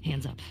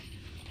 Hands up.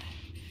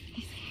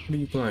 What are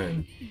you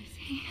playing?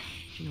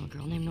 You know a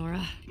girl named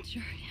Nora?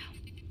 Sure, yeah.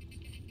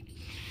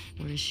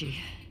 Where is she?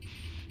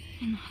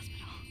 In the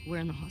hospital. Where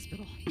in the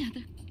hospital? Yeah,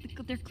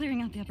 they're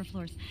clearing out the upper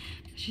floors.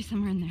 She's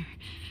somewhere in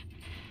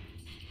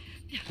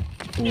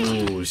there.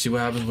 Ooh, see what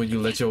happens when you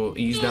let your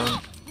ease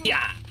down?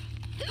 Yeah.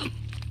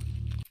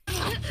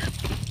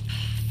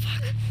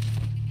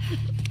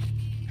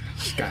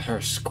 She got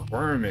her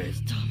squirming.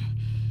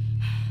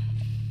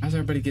 How's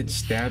everybody getting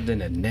stabbed in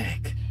the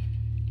neck?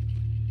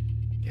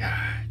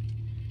 God.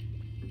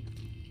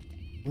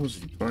 What was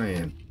he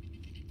playing?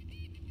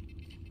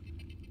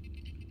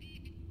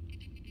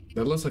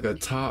 That looks like a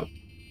top.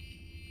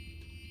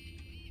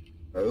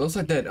 It looks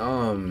like that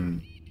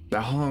Hong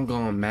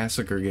Kong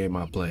Massacre game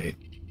I played.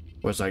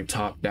 Where it's like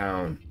top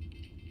down.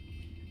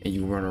 And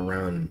you run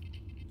around.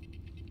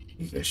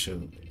 You can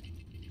shoot.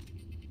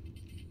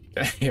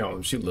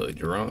 Damn, she looked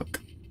drunk.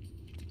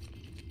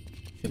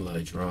 She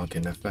looked drunk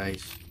in the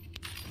face.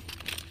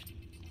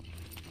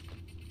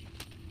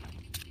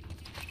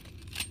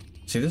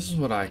 See, this is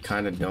what I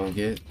kind of don't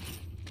get.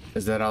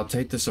 Is that I'll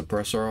take the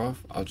suppressor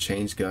off, I'll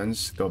change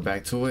guns, go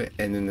back to it,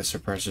 and then the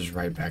suppressor's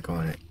right back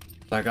on it.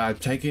 Like, I've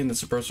taken the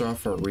suppressor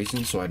off for a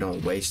reason, so I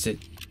don't waste it.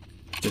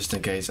 Just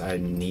in case I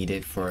need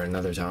it for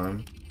another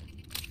time.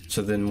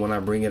 So then when I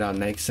bring it out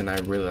next and I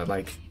really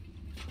like...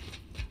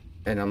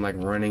 And I'm like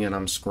running and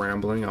I'm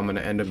scrambling, I'm gonna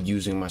end up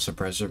using my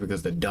suppressor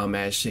because the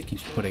dumbass shit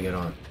keeps putting it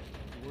on.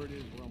 Word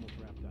is we're almost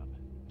wrapped up.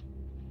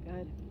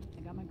 Good.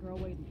 I got my girl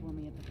waiting for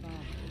me at the file.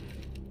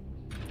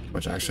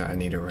 Which actually I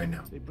need it right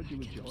now. They put you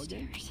in jail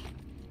again? Upstairs.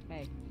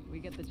 Hey, we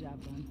get the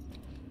job done.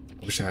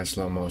 Wish I had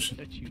slow motion.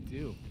 Bet you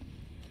do.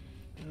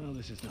 Oh,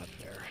 this is not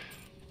fair.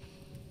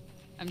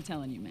 I'm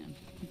telling you, man.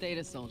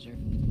 Data soldier.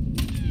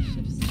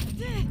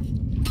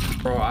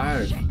 Bro,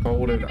 I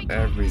folded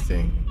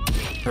everything.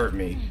 Hurt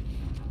me.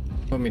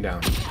 Put me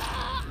down.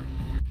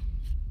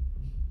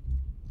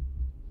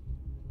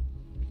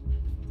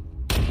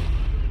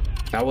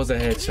 That was a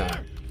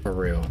headshot. For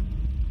real.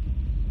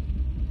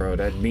 Bro,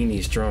 that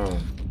beanie's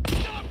strong.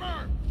 Stop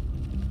her!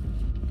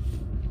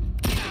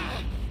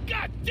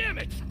 God damn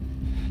it!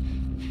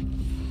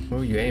 What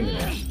were you aiming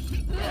at?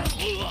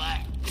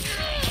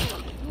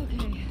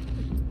 Okay.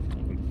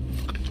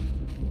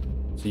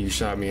 So you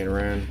shot me and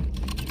ran?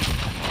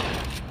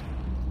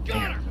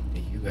 Got her! Damn, what do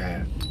you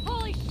have?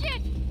 Holy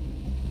shit!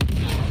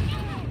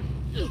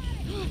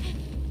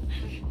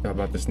 Y'all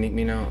about to sneak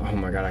me now? Oh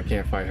my god, I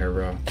can't fight her,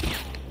 bro.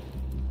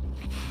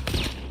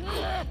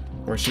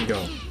 Where'd she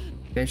go?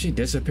 Damn, she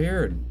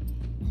disappeared.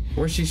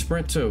 Where'd she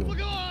sprint to?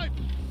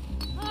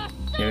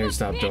 You need to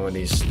stop doing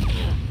these.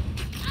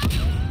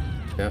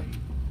 Yep.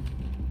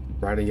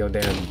 Right in your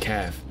damn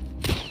calf.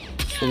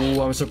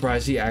 Ooh, I'm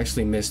surprised he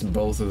actually missed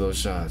both of those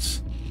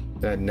shots.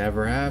 That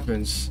never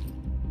happens.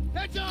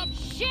 Heads up!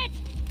 Shit!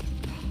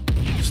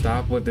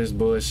 Stop with this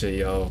bullshit,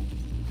 yo.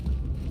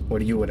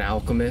 What are you, an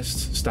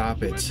alchemist?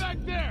 Stop it. Back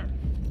there!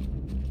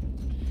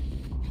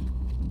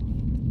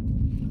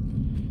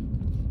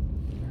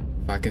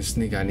 If I can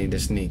sneak, I need to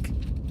sneak.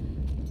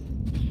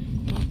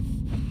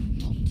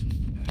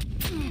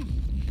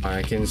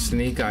 I can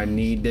sneak, I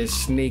need to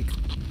sneak.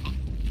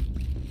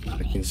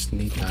 I can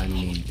sneak, I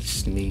need to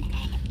sneak.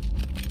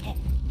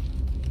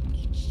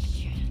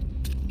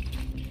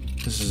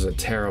 This is a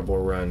terrible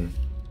run.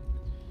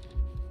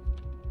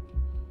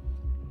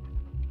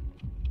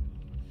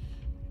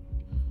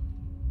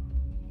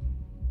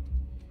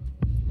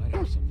 Might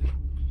have something.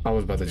 I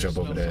was about to jump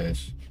over the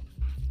edge.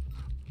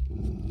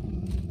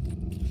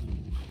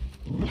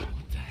 What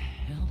the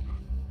hell?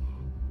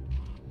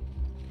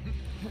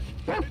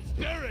 It's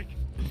Derek!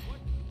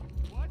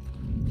 What?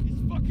 He's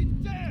fucking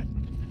dead!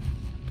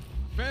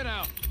 Fan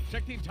out.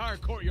 Check the entire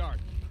courtyard.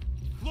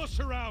 Flush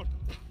her out.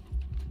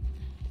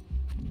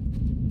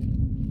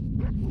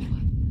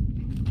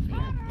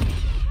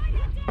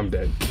 I'm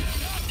dead.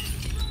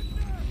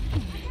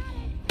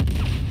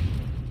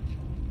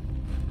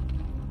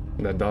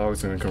 That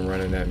dog's gonna come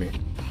running at me.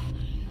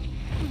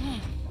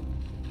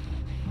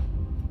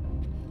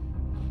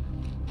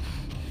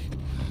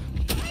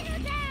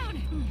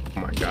 Oh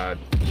my god.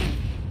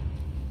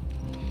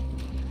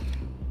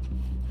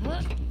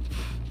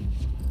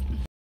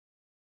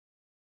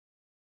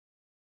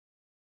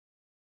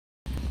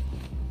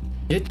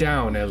 Get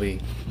down, Ellie.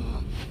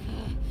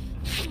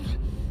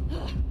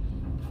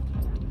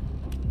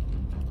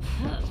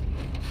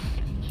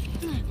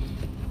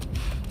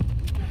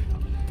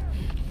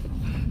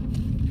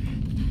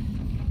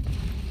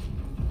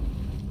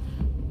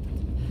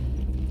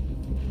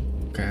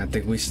 Okay, I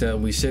think we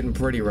sitting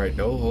pretty right.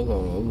 Oh, hold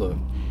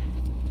on.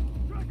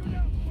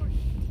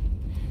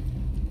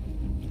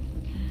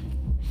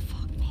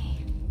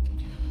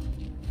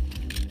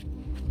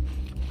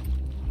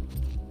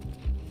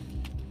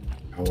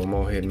 Oh, one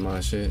more hitting my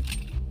shit.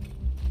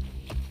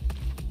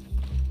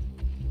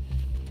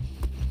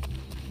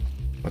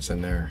 What's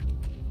in there?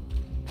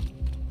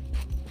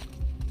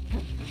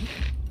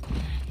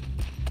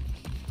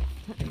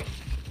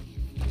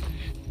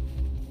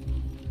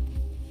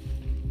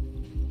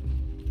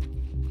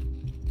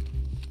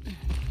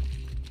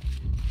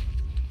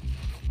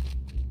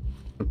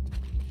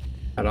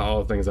 Out of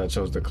all things, I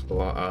chose to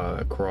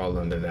crawl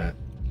under that.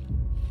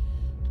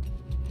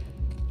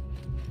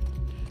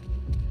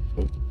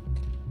 Oh.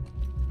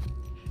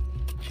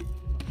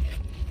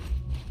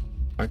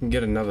 I can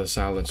get another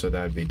silencer,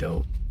 that'd be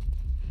dope.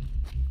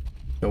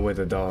 No way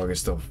the dog is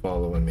still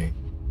following me.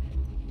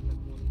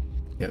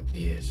 Yep,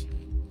 he is.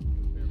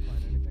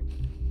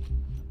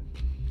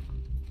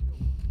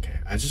 Okay,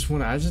 I just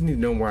need to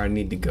know where I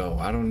need to go.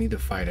 I don't need to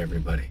fight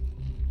everybody.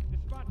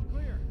 This spot's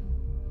clear.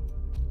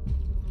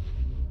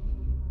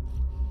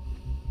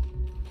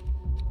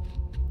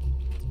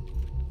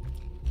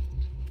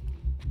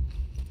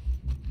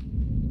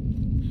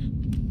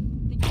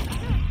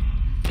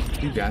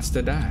 You gots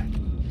to die.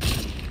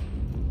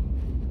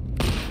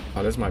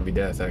 Oh, this might be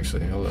death,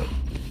 actually. Hold up.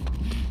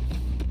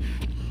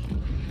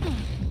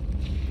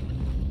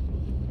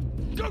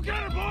 Go get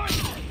her, boy!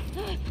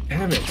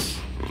 Damn it.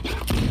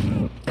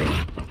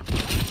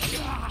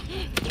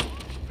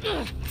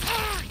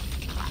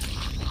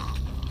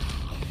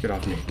 Get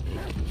off me.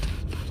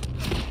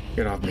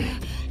 Get off me.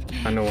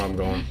 I know where I'm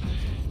going.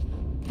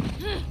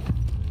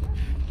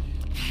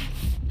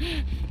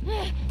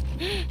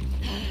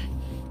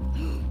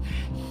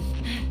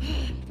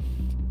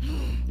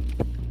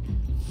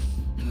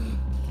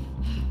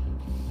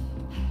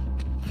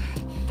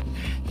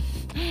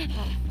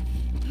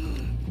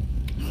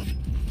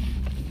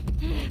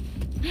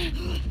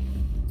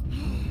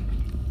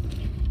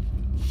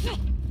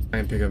 I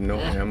ain't pick up no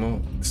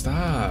ammo.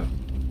 Stop.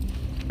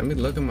 Let me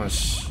look at my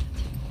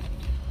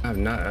I have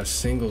not a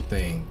single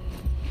thing.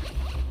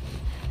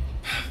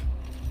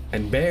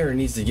 And Bear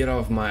needs to get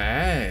off my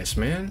ass,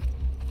 man.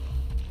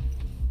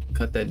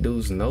 Cut that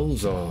dude's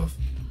nose off.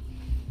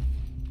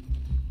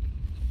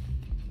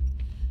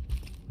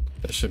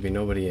 There should be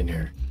nobody in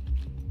here.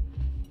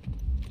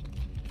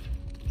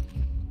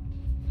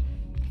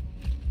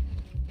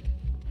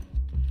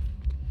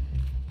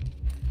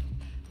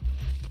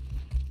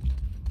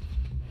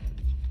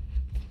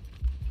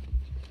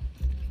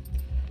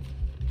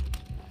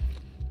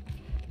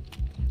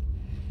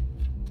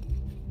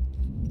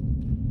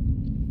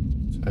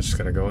 I just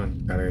gotta go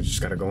in.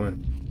 Just gotta go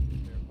in.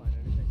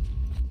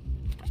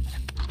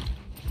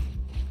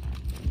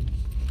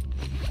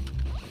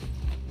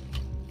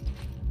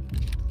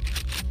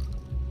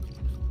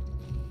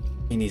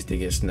 He needs to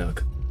get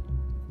snuck.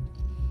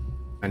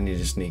 I need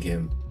to sneak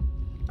him.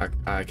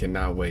 I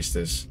cannot waste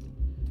this.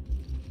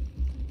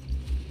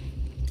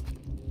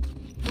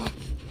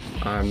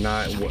 I'm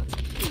not,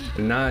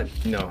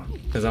 no.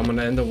 Because I'm going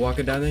to end up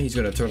walking down there. He's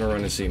going to turn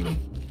around and see me.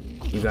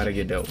 You got to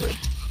get dealt with.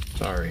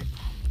 Sorry.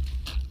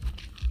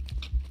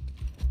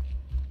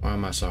 Why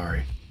am I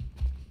sorry?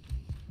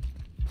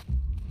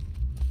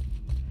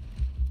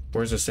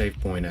 Where's the save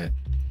point at?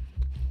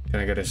 Can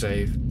I get a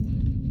save?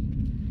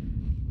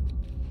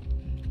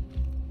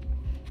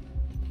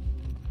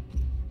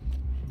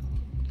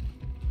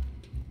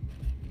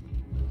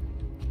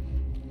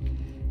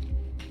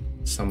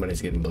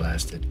 Somebody's getting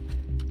blasted.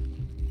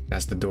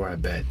 That's the door, I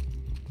bet.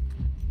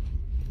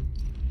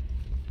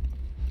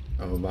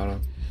 Oh,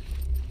 bottom.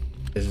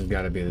 This has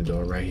got to be the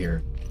door right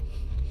here.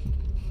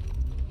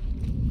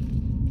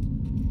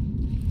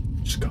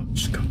 Just go,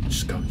 just go,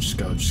 just go, just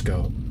go, just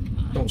go.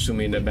 Don't shoot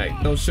me in the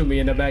back. Don't shoot me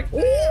in the back.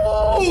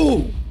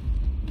 Ooh!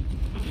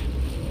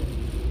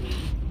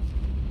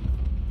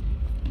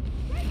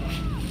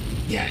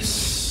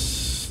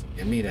 Yes.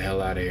 Get me the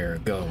hell out of here.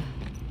 Go.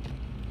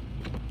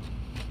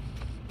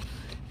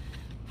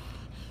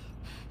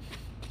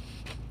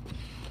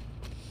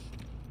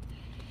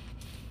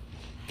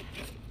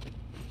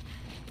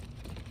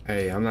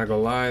 Hey, I'm not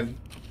gonna lie. It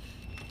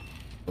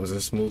was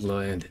a smooth little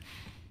end.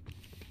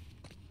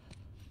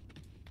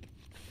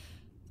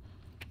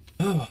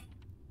 Oh.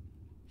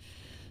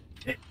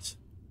 It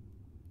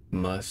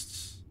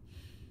musts,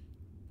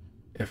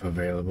 if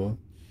available,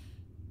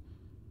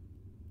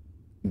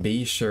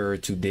 be sure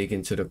to dig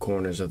into the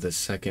corners of the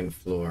second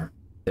floor.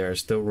 There are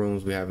still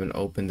rooms we haven't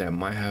opened that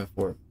might have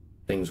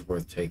things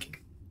worth taking.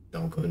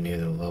 Don't go near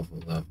the lower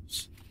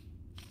levels.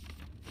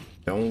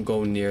 Don't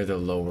go near the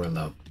lower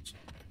levels.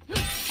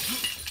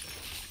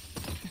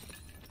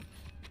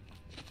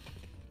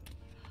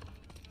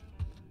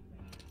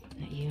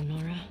 You,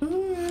 Nora?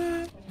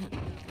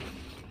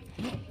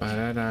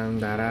 Ba-da-dum,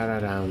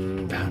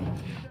 da-da-da-dum, dum.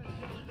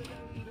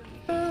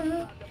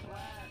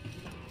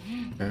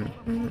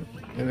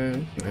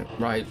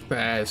 Right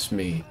past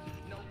me.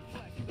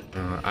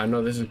 I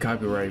know this is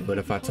copyright, but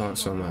if I talk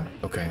so much,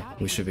 okay,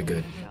 we should be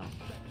good.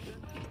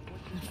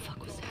 What the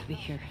fuck was Abby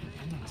here?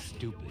 I'm not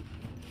stupid.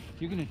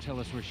 You're gonna tell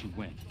us where she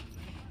went.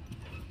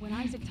 When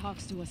Isaac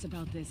talks to us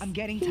about this, I'm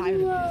getting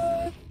tired of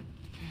this.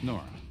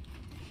 Nora.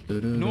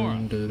 Nora.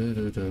 I'm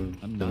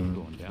not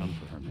going down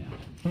for her, man.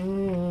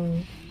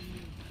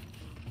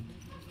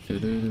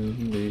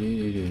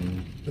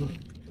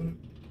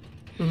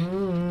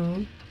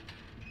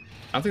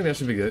 I think that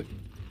should be good.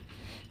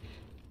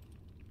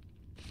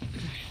 I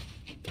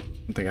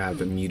don't think I have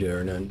to mute it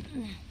or none.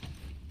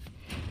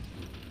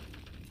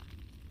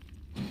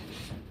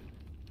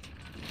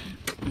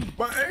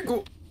 My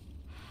ankle!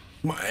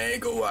 My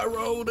ankle, I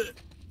rolled it!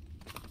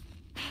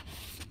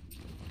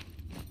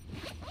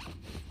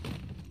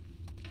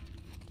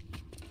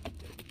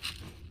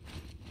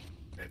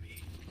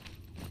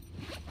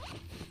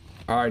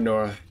 Alright,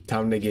 Nora.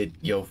 Time to get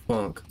your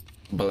funk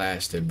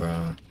blasted,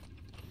 bro.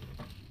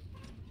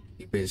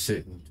 You've been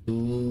sitting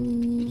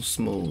too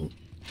smooth.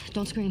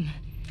 Don't scream.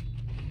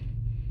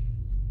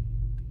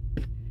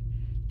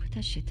 Put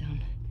that shit down.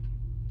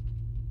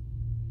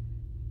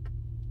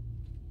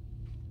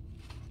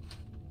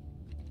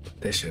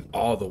 Put that shit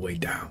all the way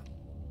down.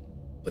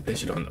 Put that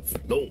shit on the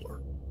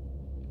floor.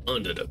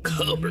 Under the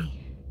cupboard.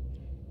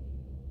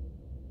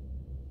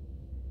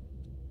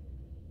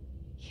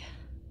 Yeah.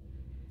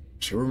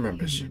 She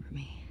remembers you. Remember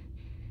me.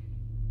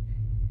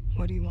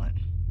 What do you want?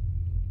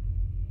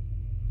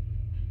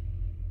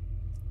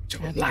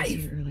 Your Abby was life.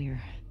 here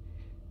earlier.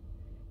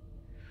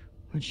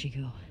 Where'd she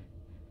go?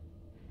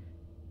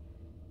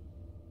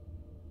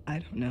 I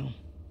don't know.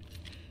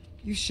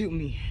 You shoot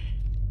me.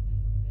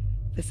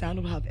 The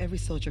sound will have every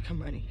soldier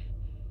come running.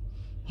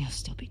 You'll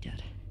still be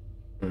dead.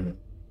 Mm-hmm.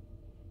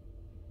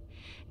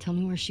 Tell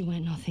me where she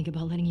went and I'll think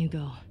about letting you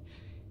go.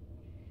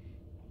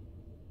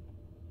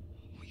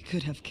 We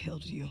could have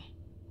killed you.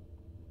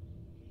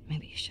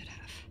 Maybe you should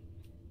have.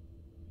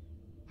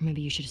 Or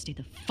maybe you should have stayed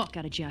the fuck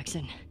out of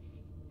Jackson.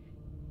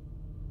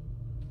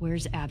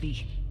 Where's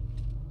Abby?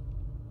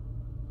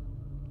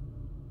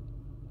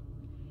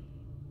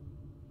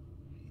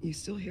 You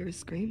still hear his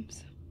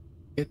screams?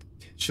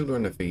 Shoot her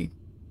in the feet.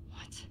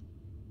 What?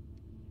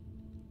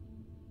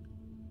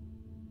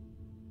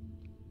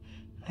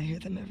 I hear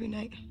them every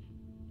night.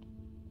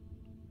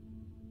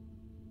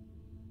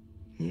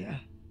 Yeah.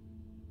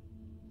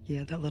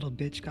 Yeah, that little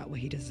bitch got what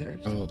he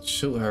deserved. Oh,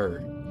 shoot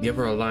her. Give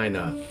her a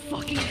lineup.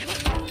 Fucking.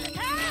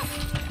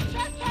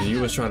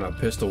 You was trying to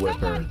pistol whip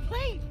her.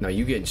 Now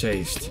you getting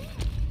chased.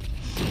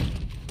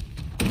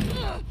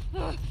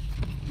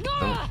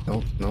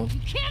 No, no,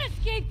 Can't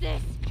escape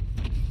this!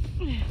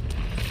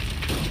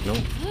 no,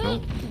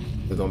 no.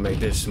 We're gonna make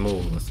this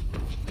smooth.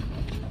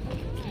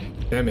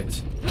 Damn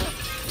it.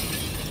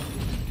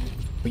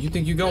 Where you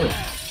think you going?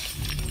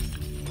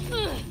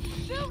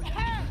 Shoot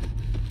her!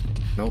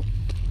 Nope.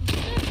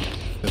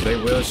 'Cause they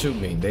will shoot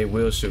me. They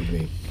will shoot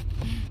me.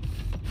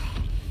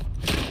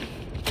 God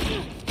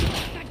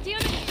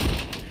damn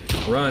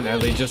it! Run,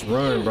 Ellie. Just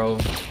run, bro.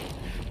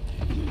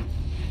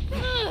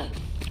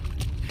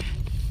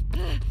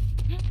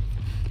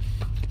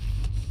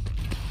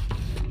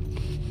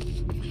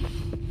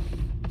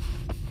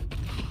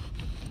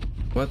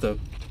 what the?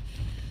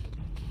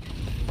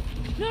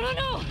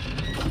 No.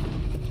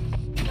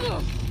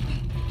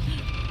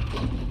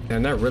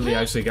 And that really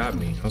actually got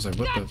me. I was like,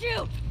 what Got the?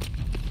 you.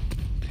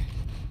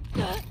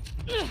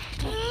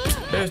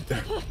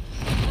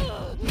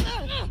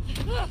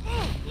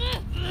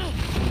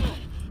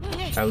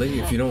 Ellie,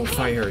 if you don't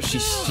fight her, she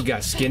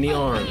got skinny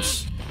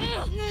arms.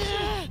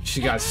 She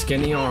got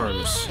skinny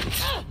arms.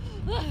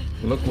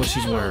 Look what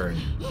she's wearing.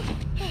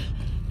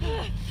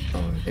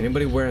 Oh,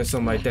 anybody wearing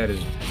something like that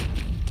is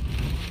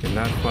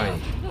cannot fight.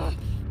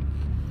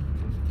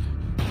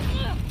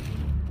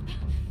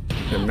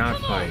 Cannot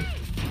fight.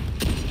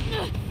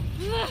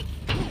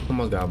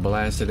 Almost got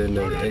blasted in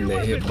the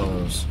hip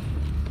bones.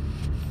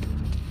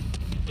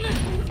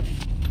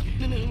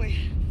 No, wait.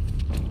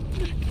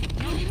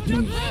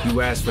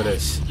 You asked for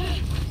this.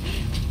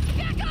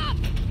 Back up.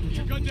 Put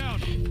your gun down.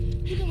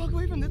 You can walk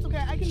away from this,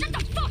 okay? I can. Shut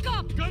the fuck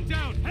up. Gun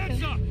down.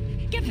 Hands up.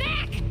 Get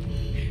back.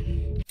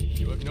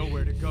 You have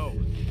nowhere to go.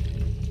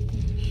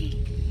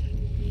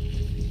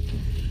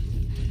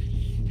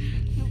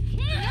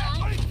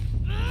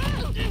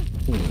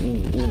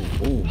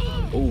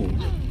 Ooh.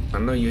 I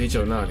know you hit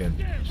your noggin.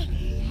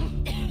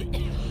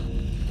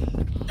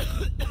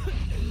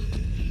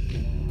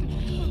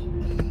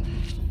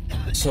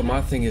 So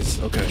my thing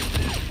is, okay,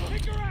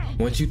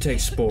 once you take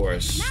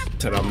spores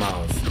to the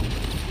mouth,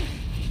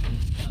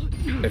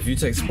 if you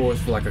take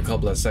spores for like a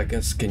couple of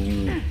seconds, can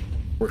you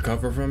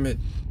recover from it?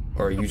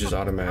 Or are you just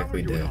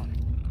automatically dead?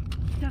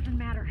 Doesn't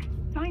matter.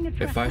 Find the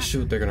If I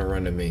shoot, they're gonna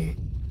run to me.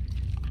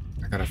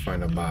 I gotta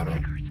find a bottle.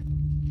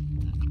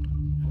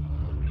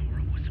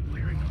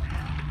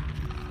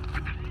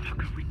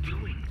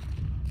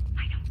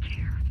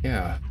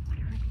 Yeah,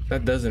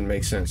 that doesn't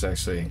make sense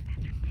actually.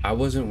 I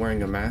wasn't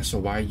wearing a mask, so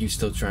why are you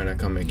still trying to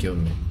come and kill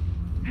me?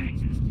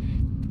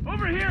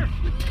 Over here.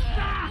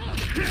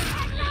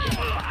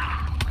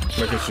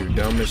 Look at you,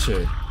 dumb as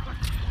shit.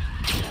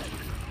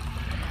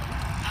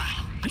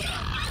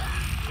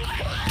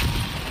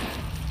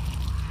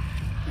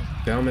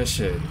 Dumb as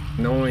shit.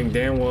 Knowing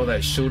damn well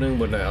that shooting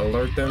would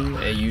alert them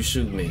and you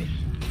shoot me.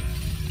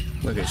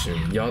 Look at you.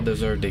 Y'all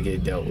deserve to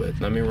get dealt with.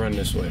 Let me run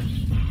this way.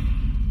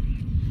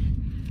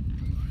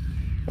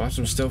 Watch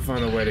them still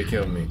find a way to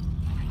kill me.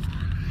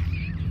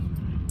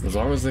 As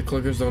long as the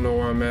clickers don't know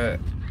where I'm at,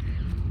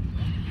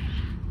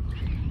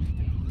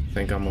 I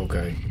think I'm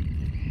okay.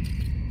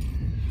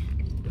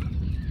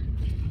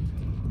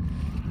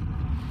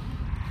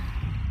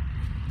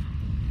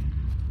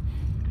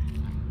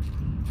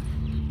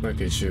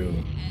 Look at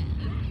you.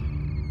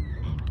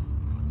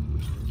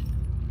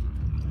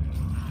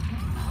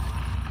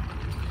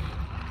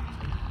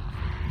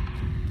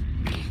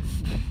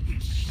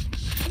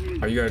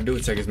 All you gotta do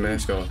is take his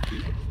mask off.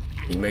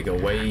 You make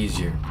it way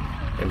easier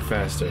and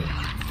faster.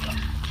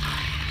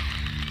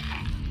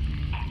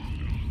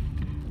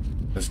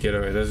 Let's get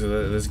over.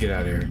 Let's get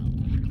out of here.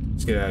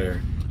 Let's get out of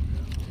here.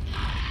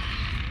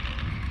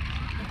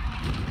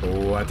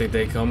 Oh, I think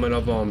they coming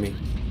up on me.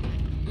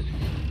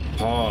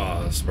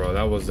 Pause, bro.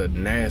 That was a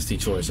nasty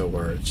choice of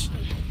words.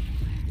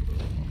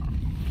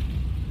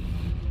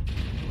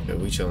 Yeah,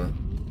 we chilling.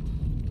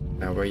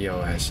 Now where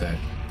your ass at?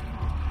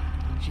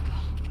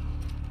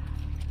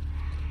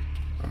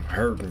 I'm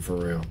hurting for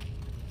real.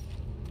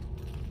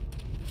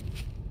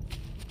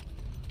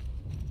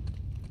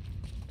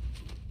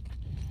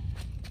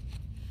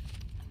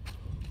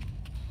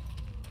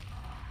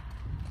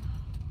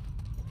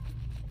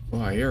 Oh,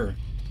 I hear her.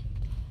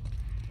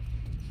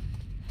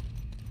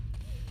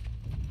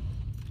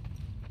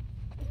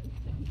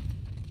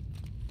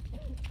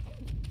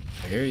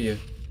 I hear you.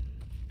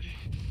 You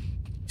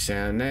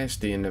sound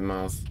nasty in the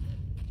mouth.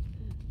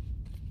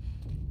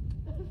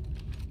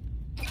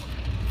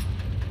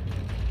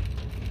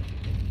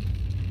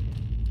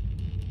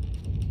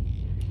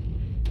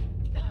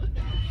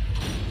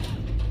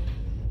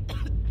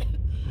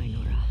 Hi,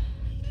 Nora.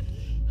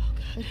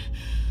 Oh,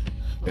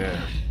 God.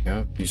 Yeah,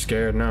 yep. You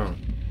scared now.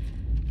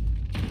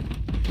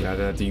 Not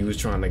after you was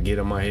trying to get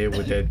in my head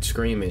with that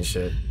screaming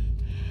shit.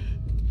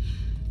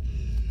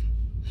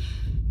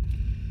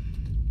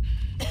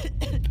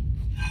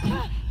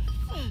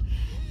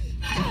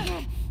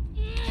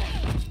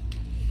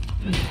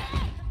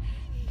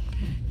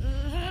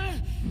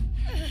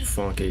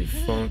 Funky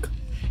funk.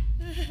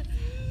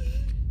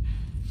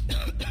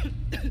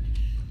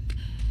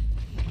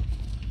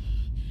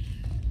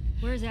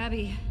 Where's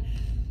Abby?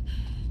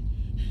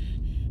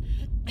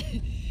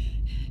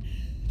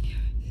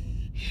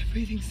 You're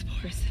breathing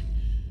spores.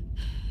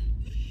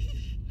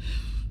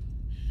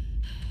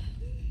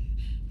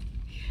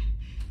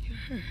 You're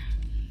her.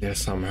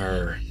 Yes, I'm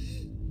her.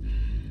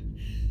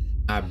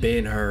 I've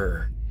been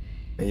her.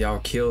 And y'all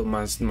killed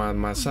my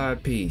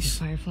side piece.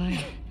 Firefly?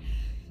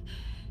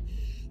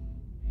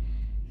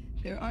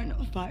 There are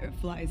no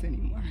fireflies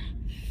anymore.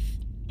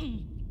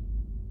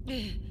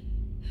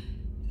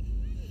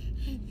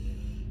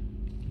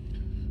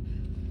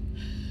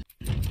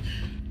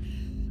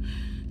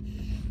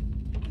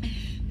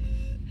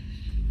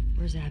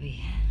 Where's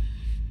Abby?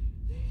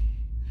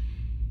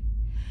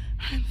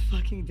 I'm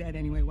fucking dead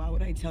anyway. Why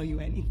would I tell you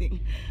anything?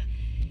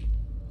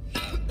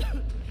 Because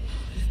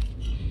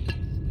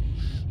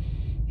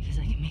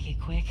I can make it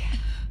quick.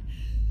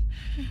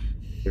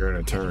 You're an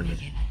I can attorney.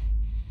 make it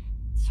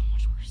so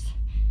much worse.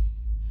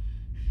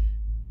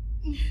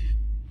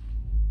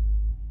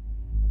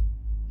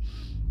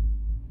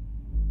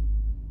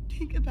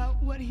 Think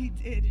about what he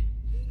did.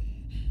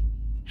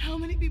 How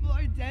many people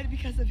are dead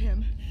because of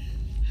him?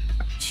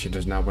 She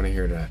does not want to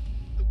hear that.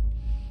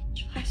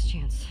 It's your last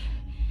chance.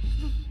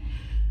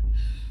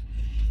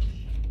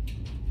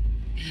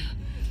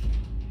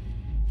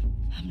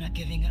 I'm not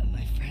giving up,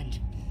 my friend.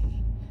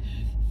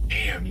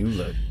 Damn, you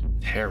look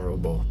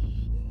terrible.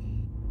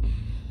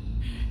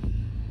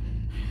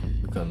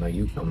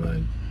 You come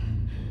on.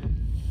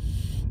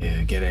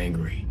 Yeah, get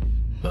angry.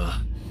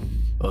 Oh.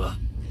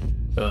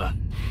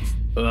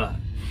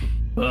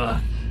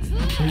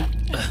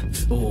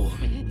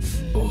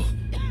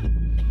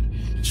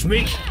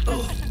 Shmeek.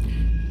 Oh.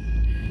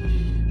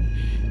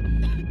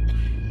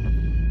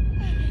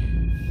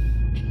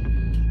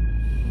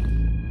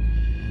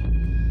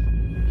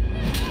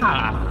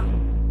 Ah.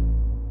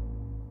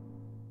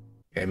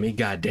 Gave me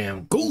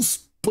goddamn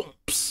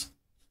goosebumps.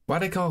 Why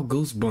they call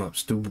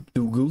goosebumps?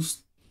 Do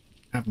goose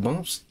have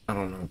bumps? I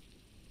don't know.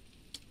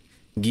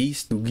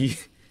 Geese? Do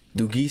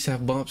geese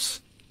have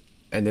bumps?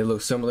 And they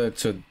look similar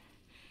to...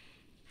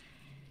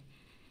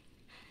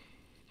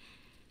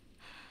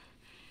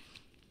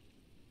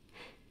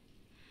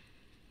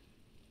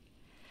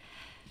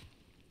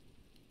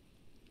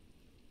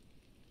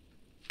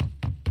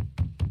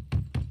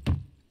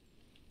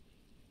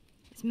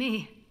 It's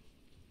me.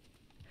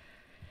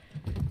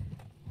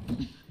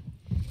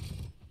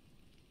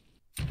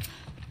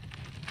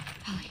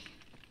 Holly.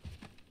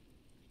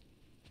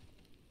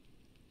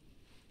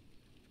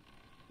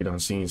 She done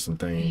seen some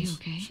things. Are you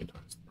okay? She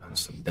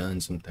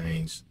done some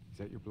things. Is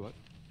that your blood?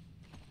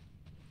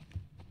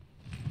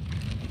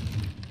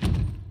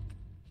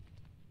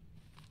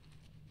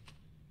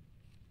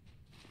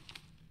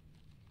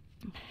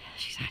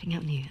 She's hiding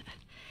out in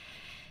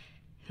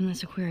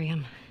this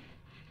aquarium.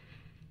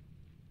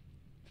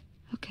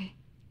 Okay.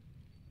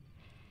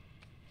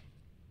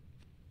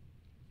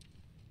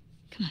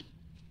 Come on.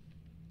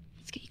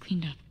 Let's get you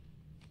cleaned up.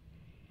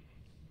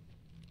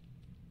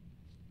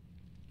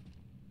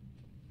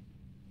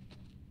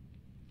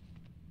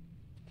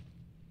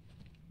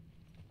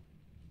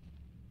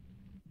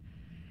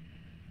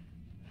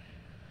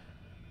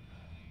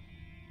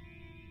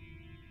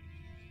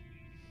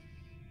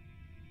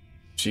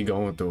 She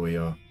going through it,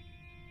 y'all.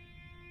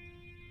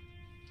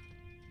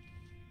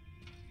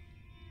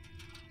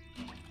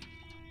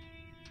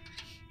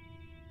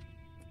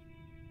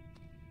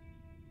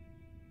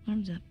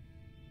 Arms up.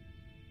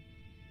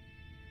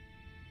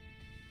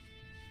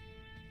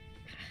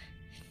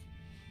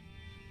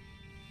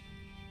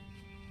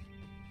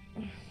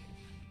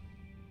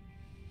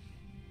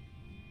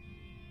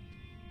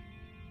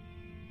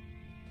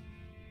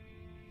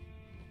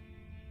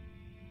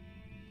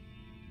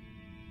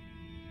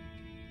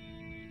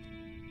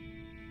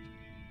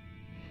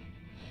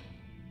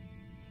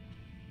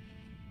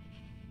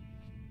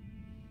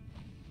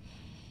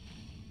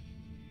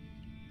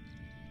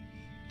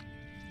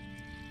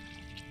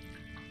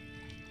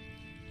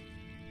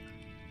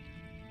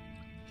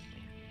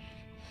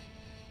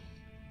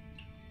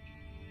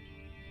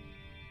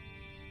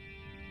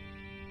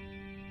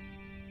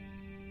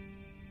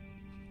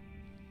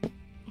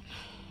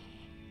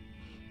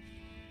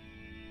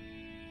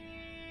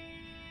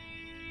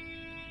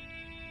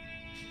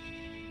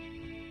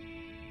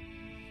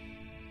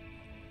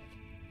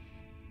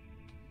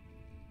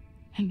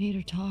 I made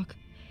her talk.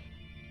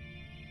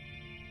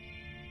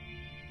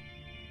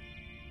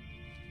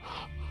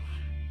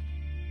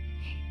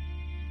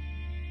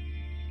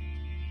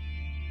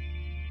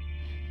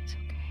 It's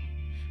okay.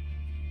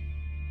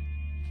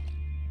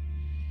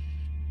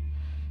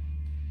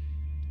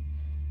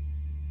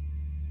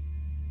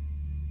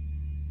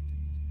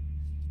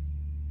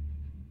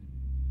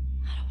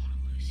 I don't want to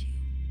lose you.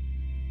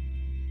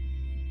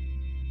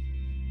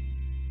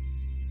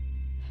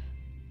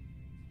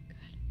 Good.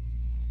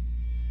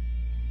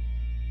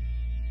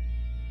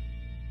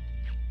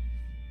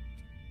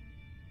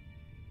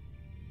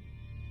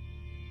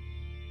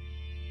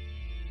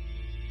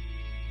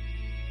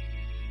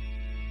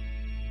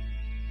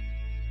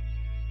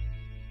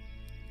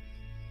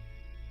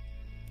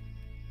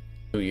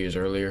 2 years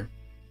earlier.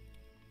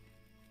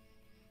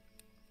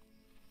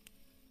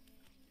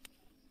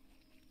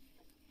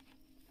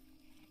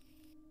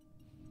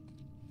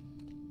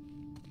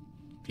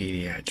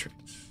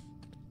 Pediatrics.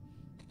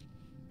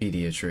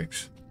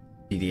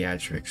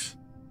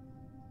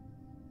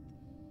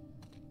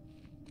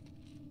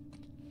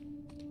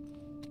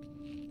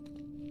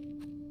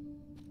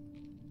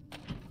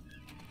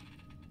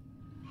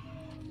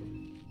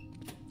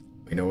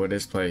 We know where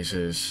this place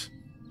is.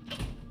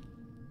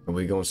 And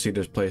we're gonna see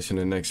this place in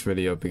the next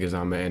video because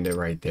I'm gonna end it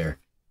right there.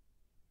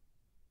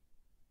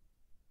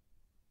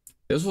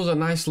 This was a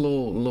nice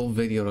little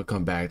video to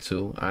come back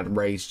to. I'd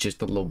raised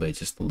just a little bit.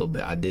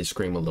 I did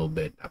scream a little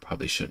bit. I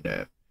probably shouldn't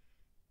have.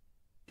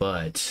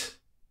 But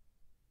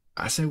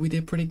I said we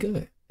did pretty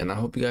good. And I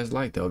hope you guys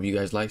liked it. I hope you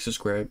guys like,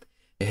 subscribe,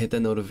 and hit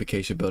that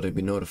notification bell to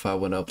be notified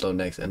when I upload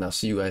next. And I'll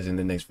see you guys in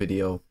the next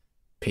video.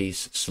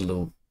 Peace,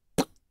 salute,